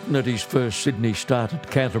was beaten at his first Sydney start at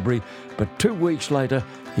Canterbury, but 2 weeks later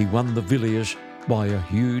he won the Villiers by a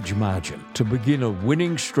huge margin to begin a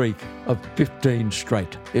winning streak of 15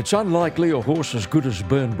 straight. It's unlikely a horse as good as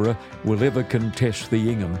Bernborough will ever contest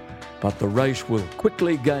the Ingham, but the race will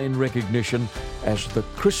quickly gain recognition as the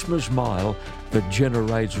Christmas mile that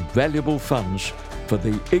generates valuable funds for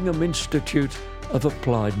the Ingham Institute of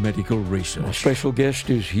Applied Medical Research. Our special guest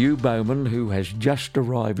is Hugh Bowman, who has just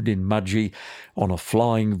arrived in Mudgee on a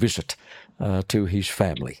flying visit to his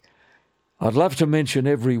family. I'd love to mention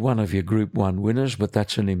every one of your Group 1 winners, but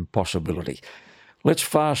that's an impossibility. Let's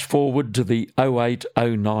fast forward to the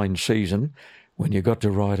 08-09 season when you got to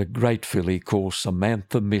ride a great filly called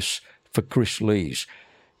Samantha Miss for Chris Lees.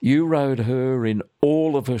 You rode her in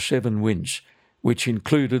all of her 7 wins, which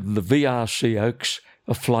included the VRC Oaks,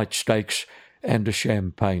 a Flight Stakes and a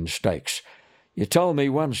Champagne Stakes. You told me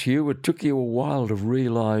once, Hugh, it took you a while to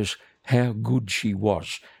realise how good she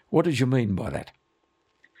was. What did you mean by that?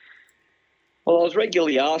 Well, I was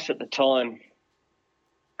regularly asked at the time,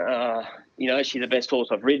 is she the best horse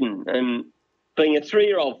I've ridden? And being a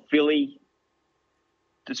 3-year-old filly,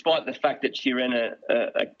 despite the fact that she ran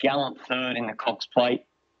a gallant third in the Cox Plate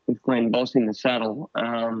with Glenn Boss in the saddle,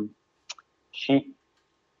 I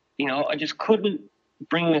just couldn't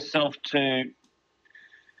bring myself to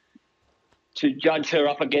judge her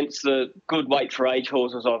up against the good weight for age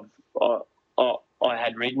horses I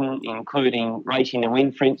had ridden, including Racing to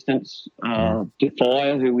Win, for instance,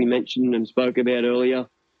 Defier, who we mentioned and spoke about earlier.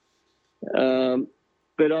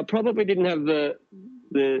 But I probably didn't have the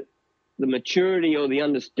maturity or the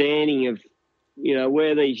understanding of,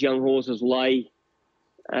 where these young horses lay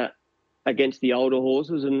against the older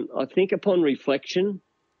horses. And I think upon reflection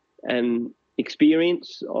and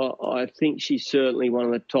experience, I think she's certainly one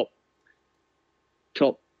of the top.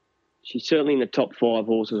 She's certainly in the top 5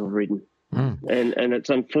 horses I've ridden. And it's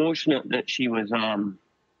unfortunate that she was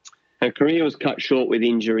her career was cut short with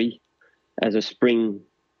injury as a spring.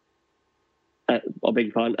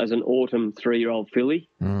 As an autumn 3-year-old filly,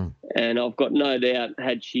 and I've got no doubt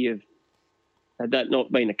had that not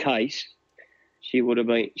been the case, she would have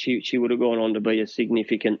gone on to be a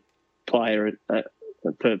significant player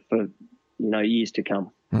for years to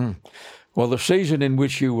come. Well, the season in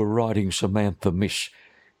which you were riding Samantha Miss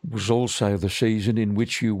was also the season in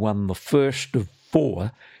which you won the first of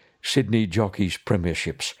 4 Sydney Jockeys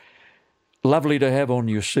premierships. Lovely to have on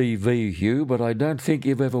your CV, Hugh, but I don't think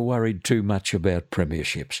you've ever worried too much about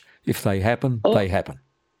premierships. If they happen, they happen.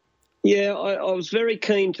 Yeah, I was very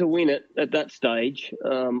keen to win it at that stage.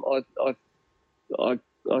 I thought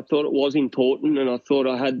it was important, and I thought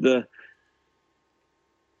I had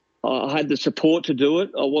the support to do it.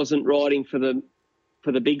 I wasn't riding for the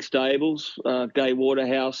for the big stables, Gay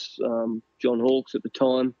Waterhouse, John Hawkes at the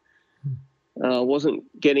time. Wasn't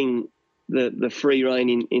getting the free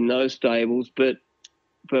rein in those stables, but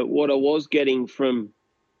what I was getting from,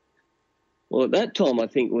 well, at that time I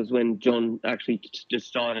think was when John actually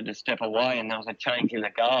decided to step away and there was a change in the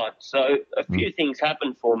guard. So a few things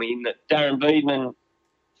happened for me in that Darren Beadman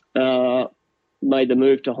made the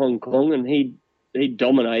move to Hong Kong and he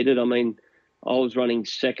dominated. I mean, I was running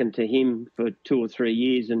second to him for 2 or 3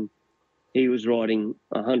 years and he was riding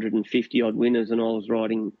 150-odd winners and I was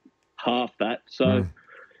riding half that. So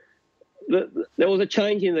there was a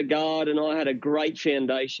change in the guard and I had a great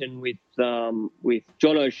foundation with John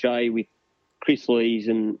O'Shea, with Chris Lees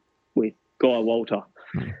and with Guy Walter.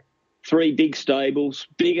 3 big stables,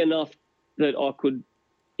 big enough that I could,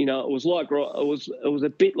 it was a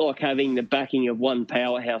bit like having the backing of one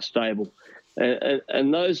powerhouse stable.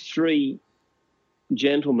 And those 3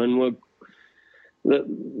 gentlemen were,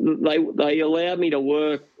 they allowed me to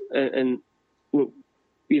work and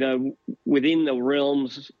within the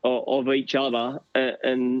realms of each other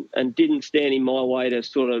and didn't stand in my way to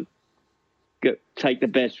sort of take the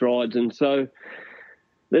best rides. And so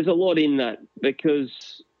there's a lot in that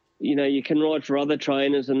because, you can ride for other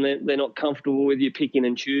trainers and they're not comfortable with you picking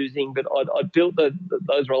and choosing. But I built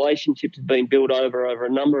those relationships have been built over a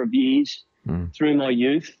number of years through my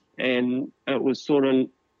youth. And it was sort of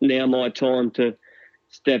now my time to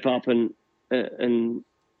step up and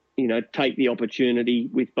take the opportunity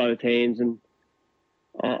with both hands. And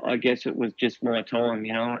I guess it was just my time,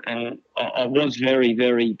 and I was very,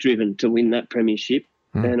 very driven to win that premiership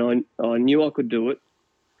and I knew I could do it.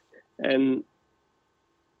 And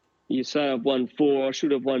you say I've won 4, I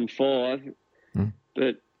should have won 5,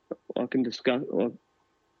 but I can discuss.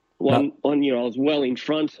 One year I was well in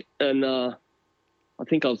front and I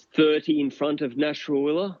think I was 30 in front of Nash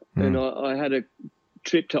Rawiller and I had a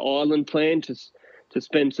trip to Ireland planned to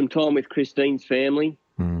spend some time with Christine's family.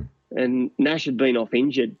 And Nash had been off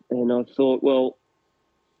injured. And I thought, well,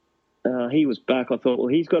 he was back. I thought, well,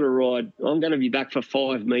 he's got to ride. I'm going to be back for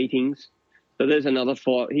 5 meetings. So there's another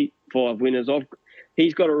 5 winners.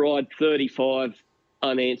 He's got to ride 35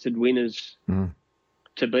 unanswered winners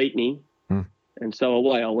to beat me. And so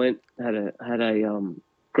away I went, had a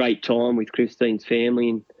great time with Christine's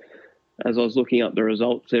family. And as I was looking up the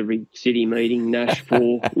results every city meeting, Nash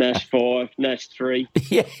 4, Nash 5, Nash 3.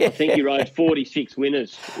 Yeah. I think he rode 46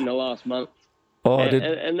 winners in the last month. Oh,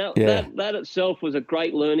 and that itself was a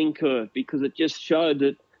great learning curve because it just showed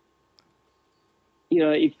that,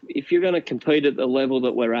 if you're going to compete at the level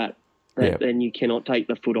that we're at, then you cannot take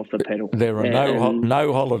the foot off the pedal. There are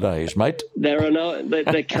no holidays, mate. There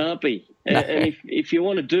can't be. And if you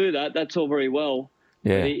want to do that, that's all very well.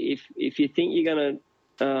 Yeah. But if you think you're going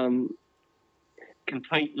to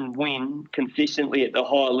compete and win consistently at the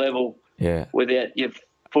high level without your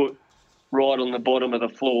foot right on the bottom of the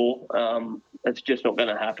floor, it's just not going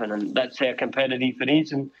to happen. And that's how competitive it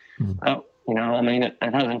is. And, it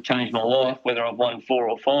hasn't changed my life whether I've won 4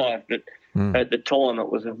 or 5, but at the time it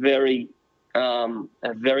was a very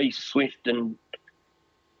swift and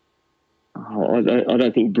I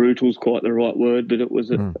don't think brutal is quite the right word, but it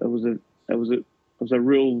was a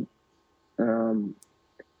real I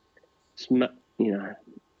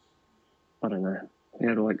don't know.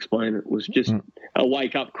 How do I explain it? It was just a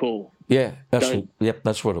wake-up call. Yeah,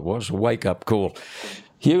 that's what it was, a wake-up call.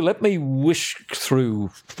 Hugh, let me whisk through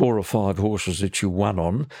 4 or 5 horses that you won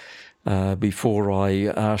on before I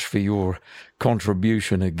ask for your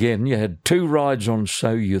contribution again. You had 2 rides on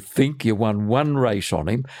So You Think. You won 1 race on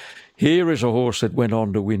him. Here is a horse that went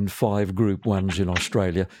on to win 5 Group 1s in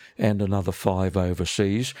Australia and another 5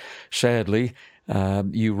 overseas. Sadly,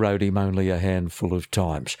 you rode him only a handful of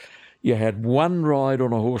times. You had 1 ride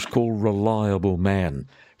on a horse called Reliable Man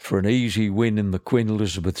for an easy win in the Queen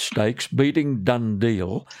Elizabeth Stakes, beating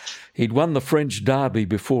Dundeel. He'd won the French Derby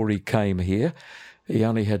before he came here. He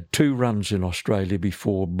only had 2 runs in Australia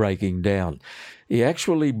before breaking down. He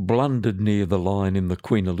actually blundered near the line in the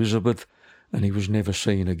Queen Elizabeth and he was never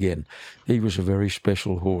seen again. He was a very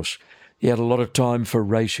special horse. He had a lot of time for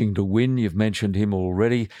racing to win. You've mentioned him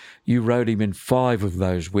already. You rode him in 5 of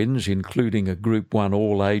those wins, including a Group 1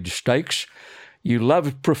 all-age stakes. You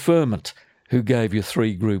loved Preferment, who gave you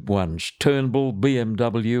 3 Group 1s, Turnbull,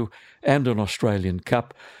 BMW and an Australian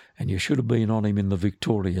Cup. And you should have been on him in the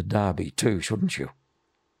Victoria Derby too, shouldn't you?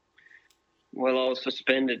 Well, I was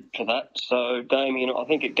suspended for that. So I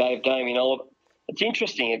think it gave Damien Oliver. It's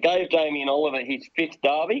interesting. It gave Damien Oliver his 5th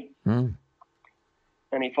Derby. And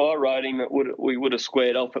if I rode him, we would have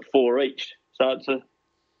squared off at 4 each. So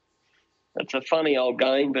it's a funny old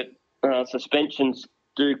game, but suspensions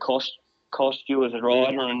do cost cost you as a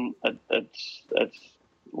rider, and it's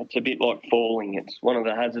a bit like falling. It's one of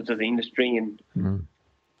the hazards of the industry, and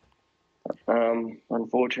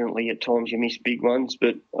unfortunately, at times you miss big ones.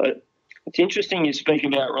 But it's interesting you speak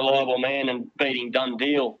about Reliable Man and beating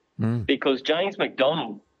Dundeel, because James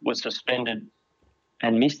McDonald was suspended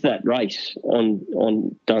and missed that race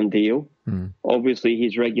on Dundeel. Obviously,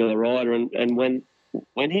 his regular rider, and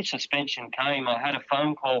when his suspension came, I had a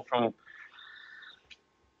phone call from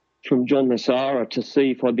John Massara to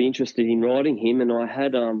see if I'd be interested in riding him, and I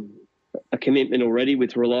had a commitment already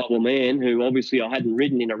with Reliable Man, who obviously I hadn't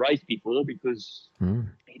ridden in a race before, because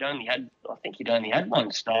he'd only had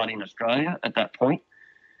one start in Australia at that point.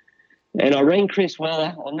 And I rang Chris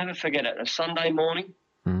Weller. I'll never forget it. A Sunday morning,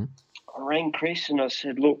 I rang Chris and I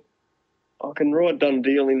said, look, I can ride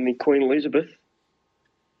Dundeel in the Queen Elizabeth.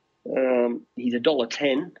 He's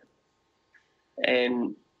 $1.10,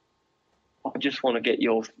 and I just want to get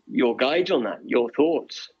your gauge on that, your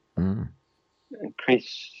thoughts. And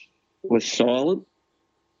Chris was silent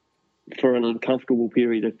for an uncomfortable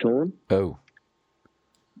period of time. Oh.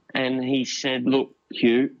 And he said, look,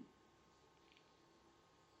 Hugh,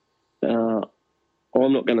 I'm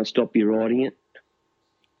not going to stop you riding it.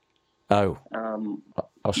 Oh.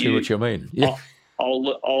 I'll see what you mean. Yeah.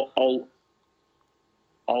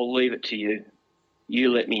 I'll leave it to you.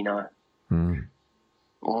 You let me know.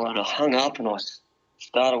 Well, and I hung up and I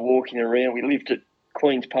started walking around. We lived at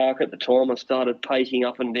Queen's Park at the time. I started pacing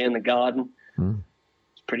up and down the garden.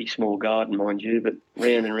 It's a pretty small garden, mind you, but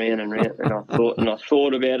round and round and round. And I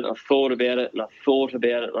thought about it, and I thought about it, and I thought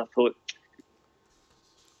about it, and I thought,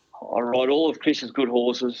 I ride all of Chris's good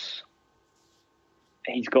horses.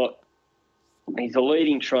 He's a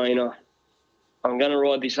leading trainer. I'm going to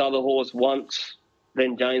ride this other horse once,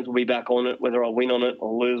 then James will be back on it, whether I win on it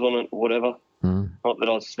or lose on it or whatever. Not that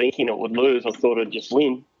I was thinking it would lose. I thought I'd just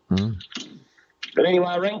win. But anyway,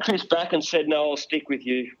 I rang Chris back and said, no, I'll stick with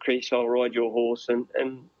you, Chris. I'll ride your horse. And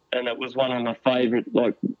it was one of my favourite,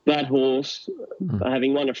 like that horse,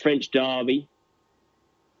 having won a French Derby,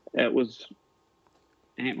 it was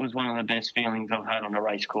one of the best feelings I've had on a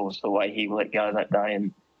race course, the way he let go that day.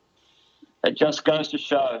 And it just goes to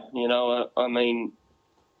show, you know, I mean,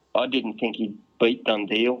 I didn't think he'd beat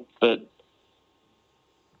Dundeel, but,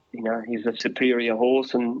 you know, he's a superior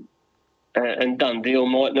horse, and Dundeel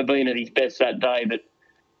mightn't have been at his best that day, but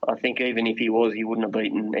I think even if he was, he wouldn't have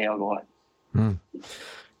beaten our guy.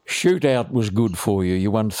 Shootout was good for you.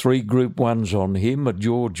 You won 3 Group 1s on him, a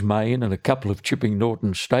George Main and a couple of Chipping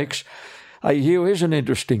Norton stakes. Hey, Hugh, here's an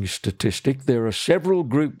interesting statistic. There are several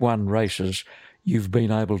Group 1 races you've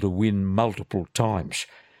been able to win multiple times.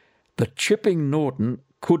 The Chipping Norton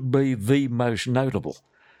could be the most notable.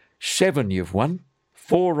 7 you've won,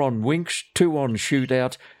 4 on Winks, 2 on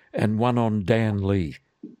Shootout, and 1 on Dan Lee.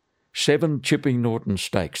 7 Chipping Norton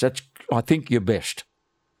stakes. That's, I think, your best.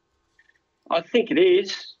 I think it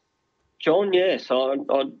is, John, yes. I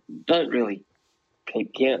don't really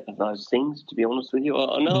keep count of those things, to be honest with you.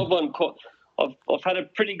 I know I've had a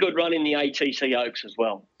pretty good run in the ATC Oaks as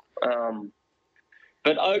well.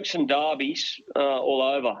 But Oaks and Derbies all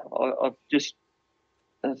over. I've just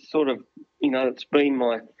sort of, you know, it's been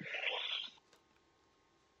my,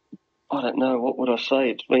 I don't know, what would I say?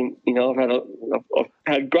 It's been, you know, I've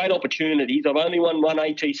had great opportunities. I've only won 1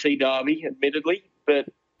 ATC Derby, admittedly, but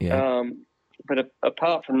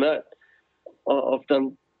apart from that, I've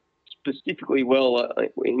done specifically well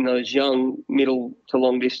in those young, middle to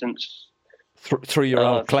long distance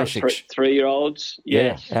 3-year-old classics. 3-year-olds,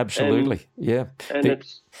 yes. Yeah, absolutely, But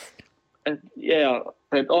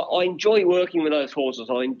I enjoy working with those horses.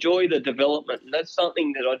 I enjoy the development, and that's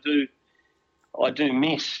something that I do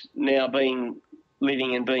miss now,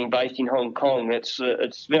 living and being based in Hong Kong. It's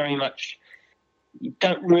very much, you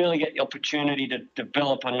don't really get the opportunity to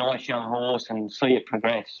develop a nice young horse and see it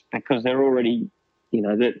progress, because they're already, you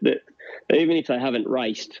know, even if they haven't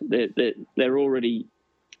raced, they're already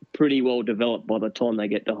pretty well developed by the time they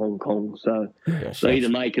get to Hong Kong. So they either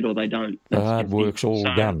make it or they don't. The hard work's all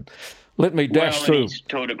done. Let me dash through.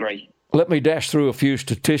 To a degree. Let me dash through a few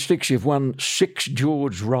statistics. You've won 6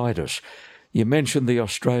 George Riders. You mentioned the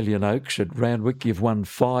Australian Oaks at Randwick. You've won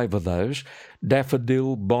 5 of those.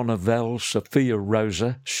 Daffodil, Bonneval, Sophia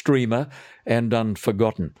Rosa, Streamer and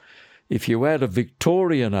Unforgotten. If you add a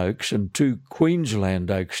Victorian Oaks and 2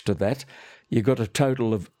 Queensland Oaks to that, you got a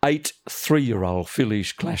total of 8 3-year-old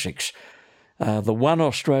fillies classics. The one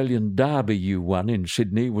Australian Derby you won in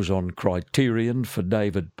Sydney was on Criterion for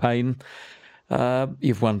David Payne.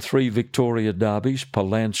 You've won 3 Victoria Derbies,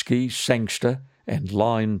 Polanski, Sangster and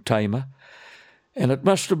Line Tamer. And it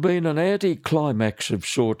must have been an anticlimax of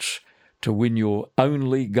sorts to win your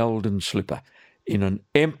only golden slipper in an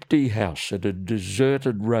empty house at a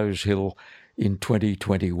deserted Rosehill in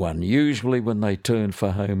 2021. Usually when they turn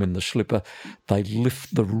for home in the slipper, they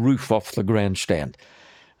lift the roof off the grandstand.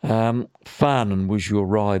 Farnan was your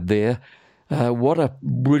ride there. What a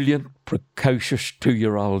brilliant, precocious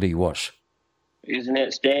 2-year-old he was. He was an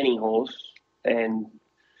outstanding horse, and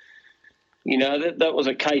that was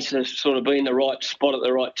a case of sort of being in the right spot at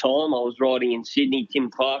the right time. I was riding in Sydney. Tim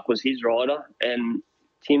Clark was his rider, and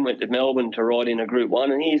Tim went to Melbourne to ride in a Group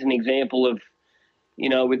 1. And here's an example of,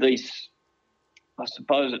 with these, I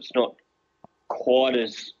suppose it's not quite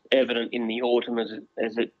as evident in the autumn as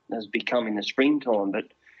it has become in the springtime, but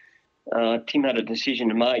Tim had a decision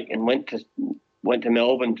to make and went to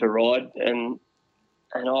Melbourne to ride, and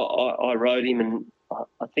I rode him, and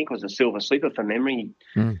I think it was a silver slipper from memory.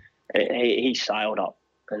 He sailed up,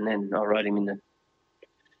 and then I rode him in the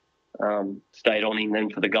stayed on him then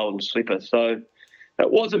for the golden slipper. So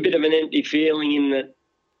it was a bit of an empty feeling in that,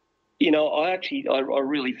 I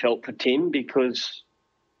really felt for Tim, because,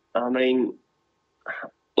 like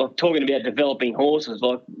talking about developing horses,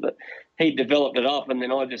 like he developed it up, and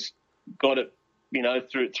then I just got it,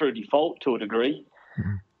 through default to a degree.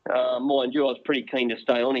 Mind you, I was pretty keen to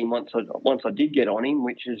stay on him once I did get on him,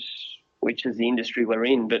 which is the industry we're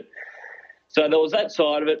in. But so there was that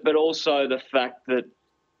side of it, but also the fact that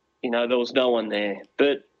there was no one there.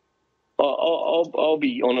 But I'll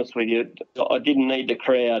be honest with you, I didn't need the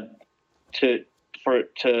crowd for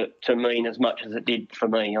it to mean as much as it did for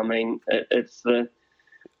me. I mean, it's the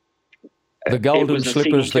golden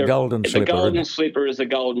slipper is the golden slipper. The golden slipper is a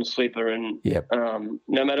golden slipper, and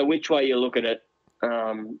no matter which way you look at it,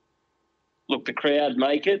 the crowd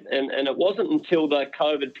make it, and it wasn't until the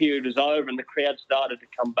COVID period was over and the crowd started to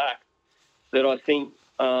come back that I think,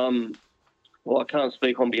 I can't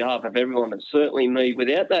speak on behalf of everyone, but certainly me,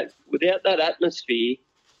 without that atmosphere,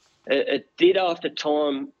 it did after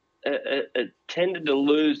time. It tended to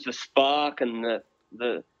lose the spark, and it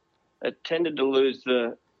tended to lose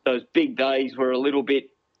those big days were a little bit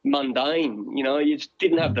mundane. You just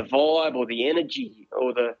didn't have the vibe or the energy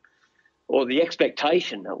or the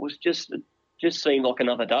expectation. It was just seemed like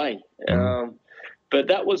another day. But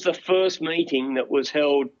that was the first meeting that was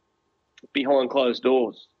held behind closed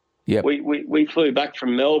doors. Yep. We flew back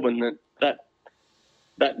from Melbourne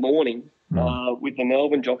that morning with the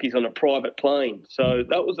Melbourne jockeys on a private plane. So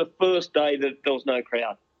that was the first day that there was no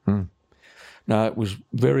crowd. No, it was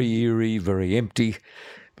very eerie, very empty.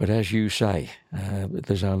 But as you say,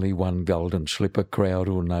 there's only one golden slipper, crowd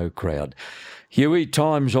or no crowd. Hughie,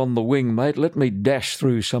 time's on the wing, mate. Let me dash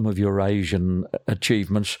through some of your Asian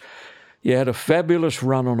achievements. You had a fabulous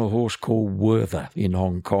run on a horse called Werther in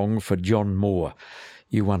Hong Kong for John Moore.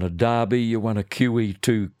 You won a Derby, you won a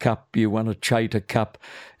QE2 Cup, you won a Chater Cup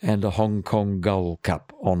and a Hong Kong Gold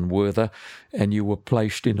Cup on Werther, and you were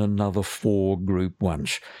placed in another 4 Group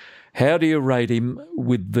 1s. How do you rate him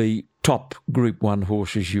with the top Group 1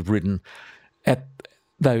 horses you've ridden at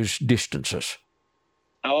those distances?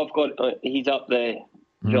 Oh, he's up there,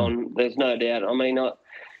 John. There's no doubt. I mean,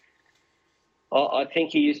 I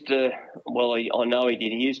think he used to, I know he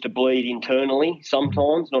did. He used to bleed internally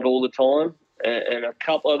sometimes, not all the time. And a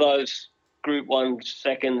couple of those Group 1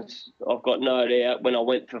 seconds, I've got no doubt, when I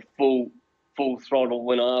went for full throttle,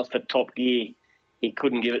 when I asked for top gear, he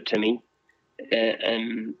couldn't give it to me.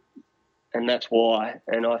 And that's why.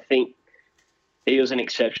 And I think he was an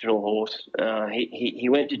exceptional horse. He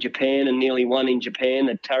went to Japan and nearly won in Japan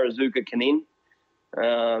at Tarazuka Kanin.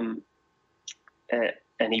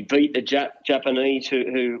 And he beat the Japanese,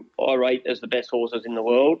 who I rate as the best horses in the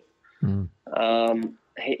world.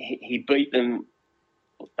 He beat them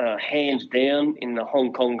hands down in the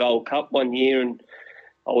Hong Kong Gold Cup one year, and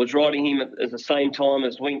I was riding him at the same time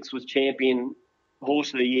as Winks was champion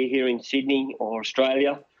horse of the year here in Sydney or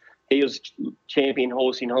Australia. He was champion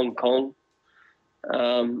horse in Hong Kong.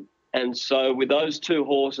 And so with those 2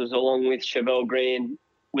 horses, along with Cheval Grand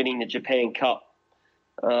winning the Japan Cup,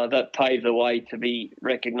 that paved the way to be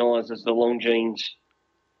recognised as the Longines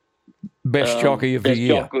best jockey of the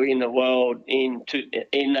year. Best jockey in the world in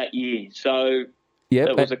that year. So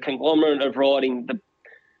it was a conglomerate of riding the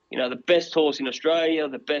best horse in Australia,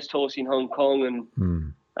 the best horse in Hong Kong,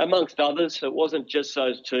 and amongst others. It wasn't just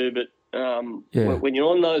those 2, but when you're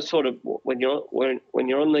on those when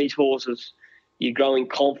you're on these horses, you grow in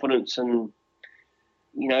confidence, and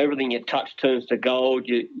everything you touch turns to gold.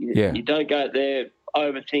 You don't go out there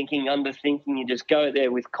overthinking, underthinking. You just go out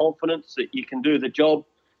there with confidence that you can do the job,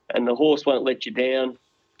 and the horse won't let you down.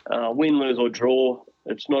 Win, lose or draw,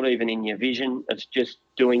 it's not even in your vision. It's just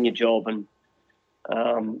doing your job. And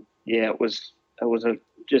it was it was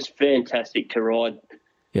just fantastic to ride.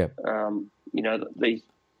 Yeah. These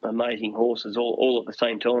amazing horses all at the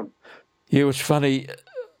same time. Yeah, it was funny.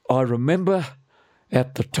 I remember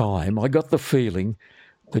at the time, I got the feeling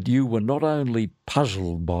that you were not only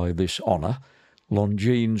puzzled by this honour,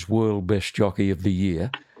 Longines World Best Jockey of the Year,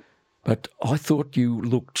 but I thought you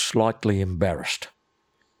looked slightly embarrassed.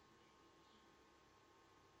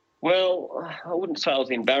 Well, I wouldn't say I was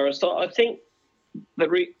embarrassed. I think that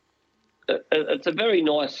it's a very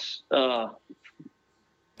nice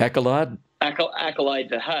Accolade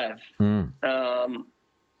to have. Mm.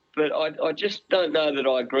 But I just don't know that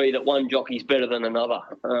I agree that one jockey's better than another.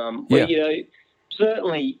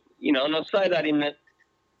 Certainly, and I say that in that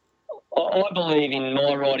I believe in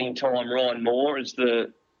my riding time, Ryan Moore is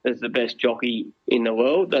the best jockey in the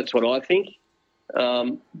world. That's what I think.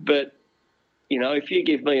 But if you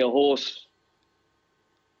give me a horse,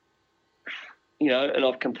 and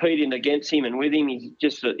I've competed against him and with him, he's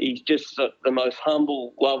just the most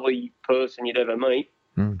humble, lovely person you'd ever meet.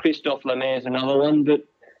 Mm. Christophe Lemaire's another one, but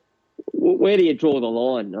where do you draw the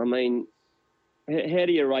line? I mean, how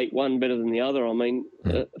do you rate one better than the other? I mean,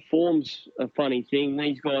 form's a funny thing.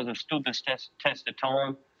 These guys have stood the test of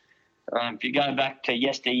time. If you go back to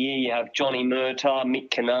yesteryear, you have Johnny Murtagh, Mick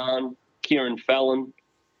Channon, Kieran Fallon,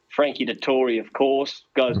 Frankie Dettori, of course,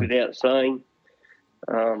 goes without saying.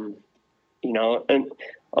 And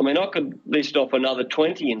I mean, I could list off another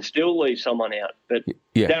 20 and still leave someone out. But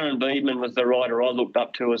Darren Beadman was the rider I looked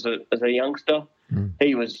up to as a youngster. Mm.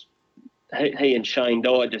 He and Shane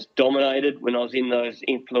Dye just dominated when I was in those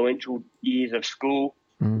influential years of school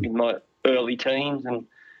in my early teens, and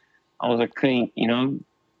I was a keen,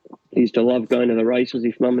 used to love going to the races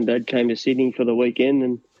if Mum and Dad came to Sydney for the weekend,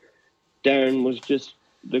 and Darren was just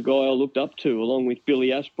the guy I looked up to, along with Billy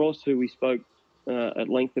Aspros, who we spoke at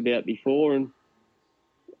length about before, and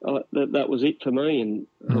that was it for me. And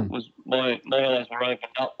it was my eyes were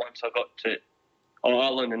opened up once I got to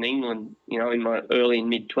Ireland and England, in my early and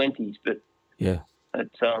mid-20s. But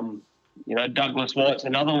it's Douglas White's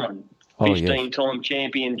another one, 15-time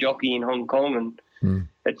champion jockey in Hong Kong, and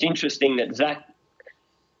it's interesting that Zach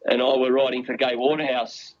and I were riding for Gay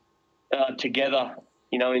Waterhouse together,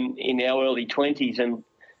 in our early 20s, and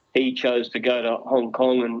he chose to go to Hong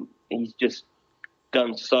Kong, and he's just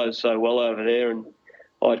done so well over there, and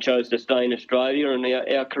I chose to stay in Australia, and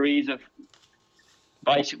our careers have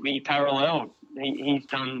basically paralleled. He's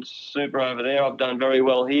done super over there. I've done very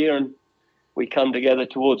well here, and we come together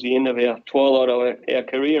towards the end of our twilight of our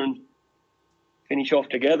career and finish off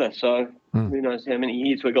together. So who knows how many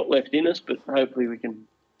years we've got left in us, but hopefully we can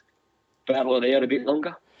battle it out a bit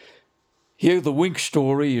longer. Hugh, the Wink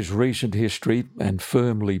story is recent history and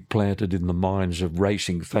firmly planted in the minds of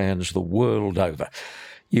racing fans the world over.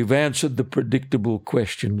 You've answered the predictable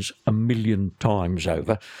questions 1,000,000 times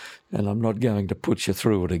over, and I'm not going to put you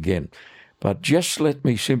through it again. But just let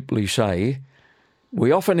me simply say,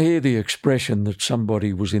 we often hear the expression that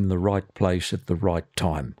somebody was in the right place at the right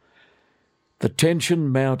time. The tension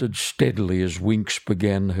mounted steadily as Winks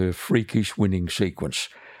began her freakish winning sequence.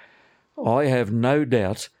 I have no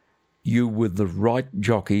doubt you were the right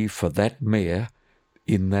jockey for that mare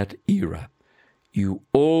in that era. You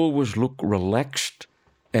always look relaxed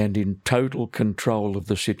and in total control of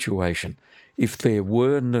the situation. If there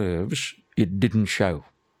were nerves, it didn't show.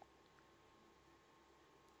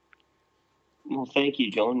 Well, thank you,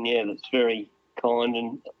 John. Yeah, that's very kind.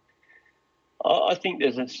 And I think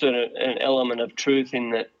there's a sort of an element of truth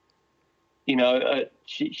in that,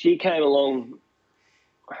 she came along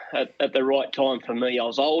at the right time for me. I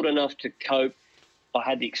was old enough to cope. I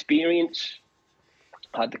had the experience.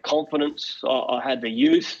 I had the confidence. I had the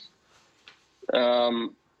youth. It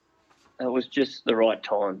was just the right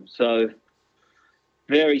time. So,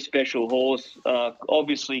 very special horse.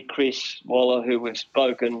 Obviously, Chris Waller, who we've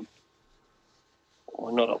spoken,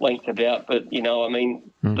 well, not at length about, but,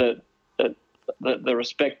 the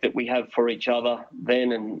respect that we have for each other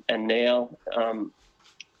then and now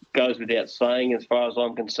goes without saying as far as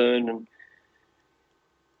I'm concerned. And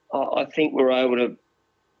I think we're able to,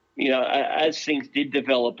 as things did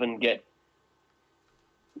develop and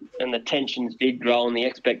the tensions did grow and the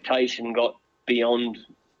expectation got beyond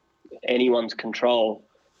anyone's control,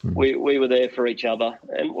 we were there for each other.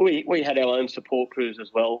 And we had our own support crews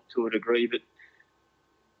as well to a degree, but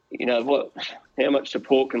how much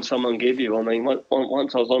support can someone give you? I mean,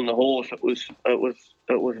 once I was on the horse, it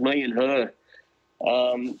was me and her.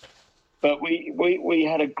 But we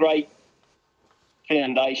had a great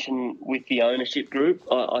foundation with the ownership group.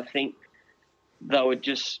 I think they were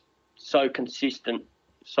just so consistent,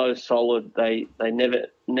 so solid. They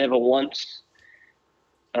never once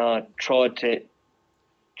tried to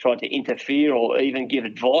tried to interfere or even give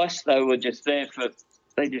advice. They were just there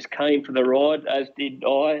they just came for the ride, as did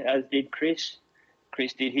I, as did Chris.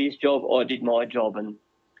 Chris did his job, I did my job. And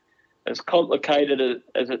as complicated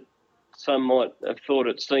as some might have thought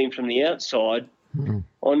it seemed from the outside,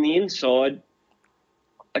 on the inside,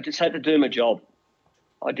 I just had to do my job.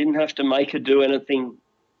 I didn't have to make her do anything.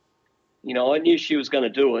 You know, I knew she was going to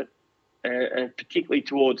do it, and particularly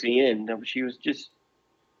towards the end, she was just,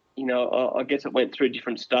 you know, I guess it went through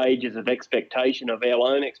different stages of expectation, of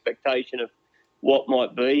our own expectation of what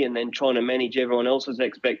might be, and then trying to manage everyone else's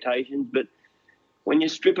expectations. But when you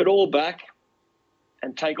strip it all back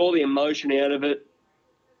and take all the emotion out of it,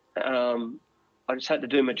 I just had to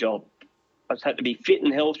do my job. I just had to be fit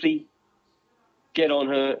and healthy, get on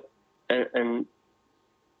her, and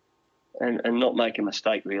not make a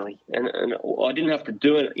mistake, really. And I didn't have to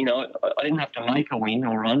do it. You know, I didn't have to make her win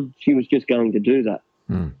or run. She was just going to do that.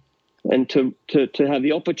 And to have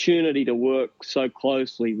the opportunity to work so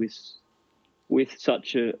closely with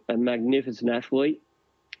such a magnificent athlete,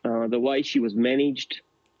 the way she was managed,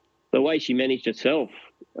 the way she managed herself,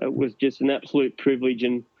 it was just an absolute privilege.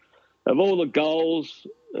 And of all the goals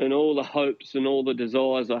and all the hopes and all the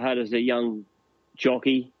desires I had as a young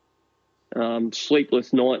jockey,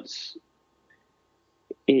 sleepless nights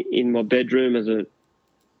in my bedroom as a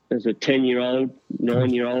 10-year-old,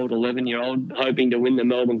 9-year-old, 11-year-old, hoping to win the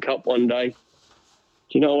Melbourne Cup one day. Do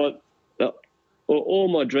you know what? All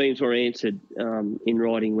my dreams were answered in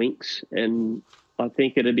riding Winx, and I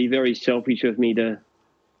think it'd be very selfish of me to,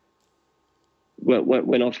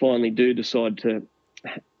 when I finally do decide to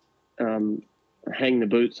hang the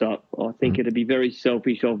boots up, I think it'd be very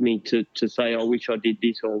selfish of me to say, I wish I did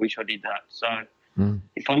this or I wish I did that. So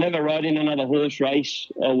if I never rode in another horse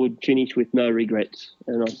race, I would finish with no regrets.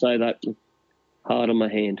 And I say that with heart on my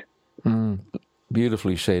hand.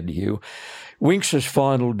 Beautifully said, Hugh. Winx's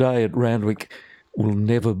final day at Randwick will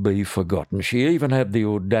never be forgotten. She even had the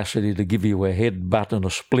audacity to give you a headbutt and a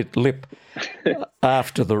split lip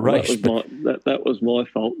after the race. That was my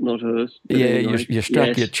fault, not hers. Yeah, anyway, you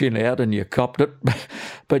stuck your chin out and you copped it,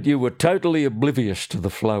 but you were totally oblivious to the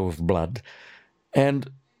flow of blood.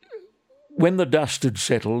 And when the dust had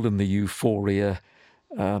settled and the euphoria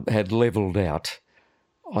had levelled out,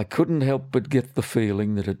 I couldn't help but get the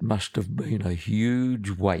feeling that it must have been a huge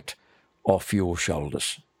weight off your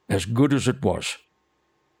shoulders, as good as it was.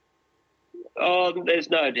 Oh, there's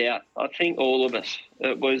no doubt. I think all of us.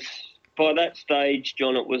 It was, by that stage,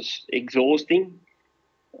 John, it was exhausting.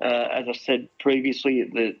 As I said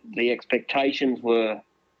previously, the expectations were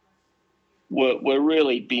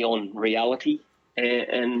really beyond reality,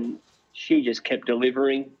 and she just kept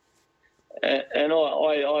delivering. And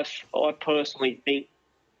I personally think,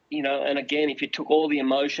 you know, and again, if you took all the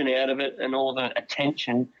emotion out of it and all the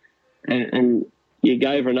attention and you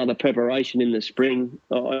gave her another preparation in the spring,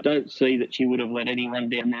 I don't see that she would have let anyone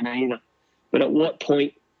down then either. But at what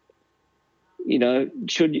point, you know,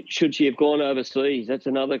 should she have gone overseas? That's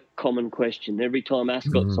another common question. Every time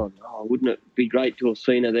Ascot's on, wouldn't it be great to have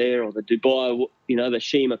seen her there, or the Dubai, you know, the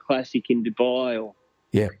Shima Classic in Dubai, or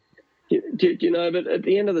yeah. Do you know, but at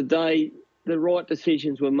the end of the day, the right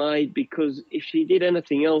decisions were made, because if she did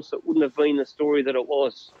anything else, it wouldn't have been the story that it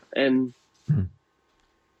was. And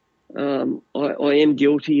I am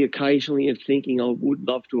guilty occasionally of thinking I would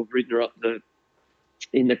love to have ridden her up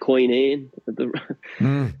in the Queen Anne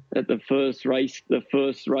at the first race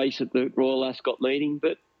at the Royal Ascot meeting.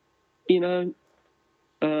 But, you know,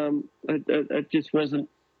 it just wasn't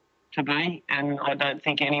to be, and I don't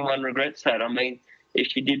think anyone regrets that. I mean, if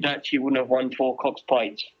she did that, she wouldn't have won 4 Cox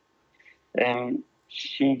Plates. And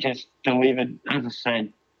she just delivered, as I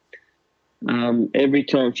said. Every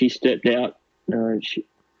time she stepped out,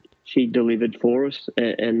 she delivered for us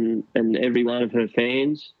and every one of her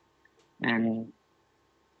fans. And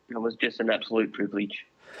it was just an absolute privilege,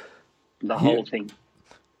 the whole thing.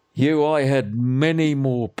 Hugh, I had many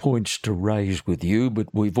more points to raise with you,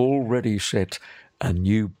 but we've already set a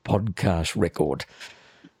new podcast record.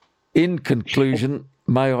 In conclusion,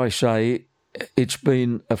 may I say, it's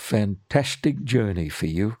been a fantastic journey for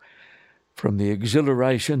you, from the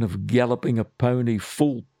exhilaration of galloping a pony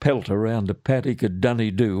full pelt around a paddock at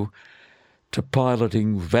Dunedoo to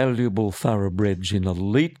piloting valuable thoroughbreds in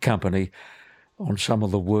elite company on some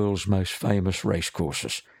of the world's most famous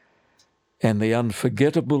racecourses, and the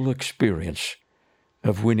unforgettable experience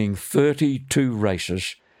of winning 32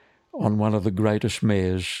 races on one of the greatest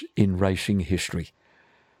mares in racing history.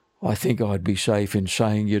 I think I'd be safe in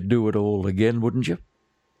saying you'd do it all again, wouldn't you?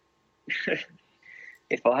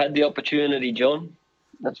 If I had the opportunity, John,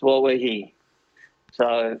 that's why we're here.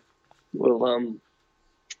 So, I'm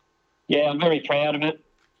very proud of it.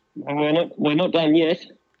 We're not done yet,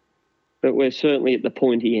 but we're certainly at the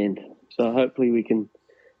pointy end. So hopefully we can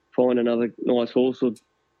find another nice horse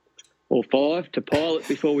or five to pilot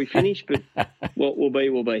before we finish, but what will be,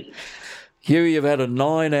 will be. Hugh, you've had a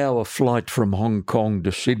 9-hour flight from Hong Kong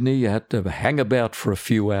to Sydney. You had to hang about for a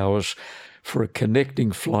few hours for a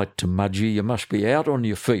connecting flight to Mudgee. You must be out on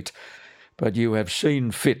your feet, but you have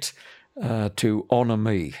seen fit to honour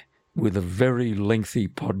me with a very lengthy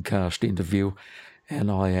podcast interview, and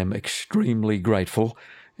I am extremely grateful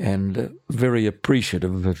and very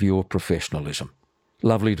appreciative of your professionalism.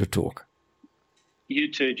 Lovely to talk.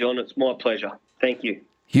 You too, John. It's my pleasure. Thank you.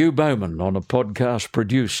 Hugh Bowman on a podcast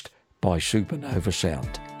produced by Supernova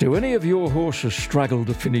Sound. Do any of your horses struggle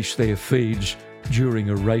to finish their feeds during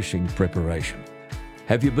a racing preparation?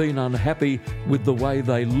 Have you been unhappy with the way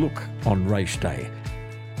they look on race day?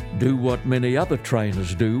 Do what many other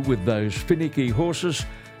trainers do with those finicky horses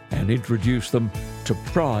and introduce them to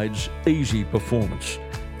Pride's Easy Performance.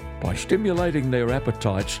 By stimulating their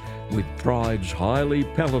appetites with Pride's highly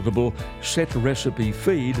palatable set recipe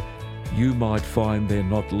feed, you might find they're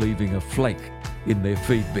not leaving a flake in their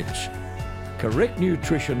feed bins. Correct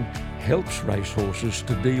nutrition helps racehorses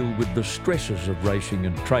to deal with the stresses of racing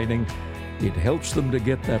and training. It helps them to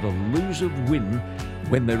get that elusive win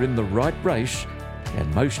when they're in the right race,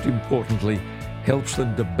 and most importantly, helps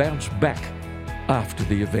them to bounce back after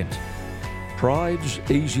the event. Pride's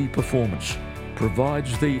Easy Performance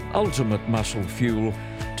provides the ultimate muscle fuel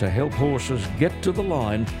to help horses get to the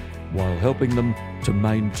line while helping them to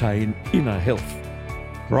maintain inner health.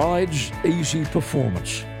 Pride's Easy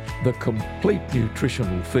Performance, the complete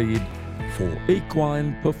nutritional feed for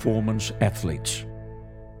equine performance athletes.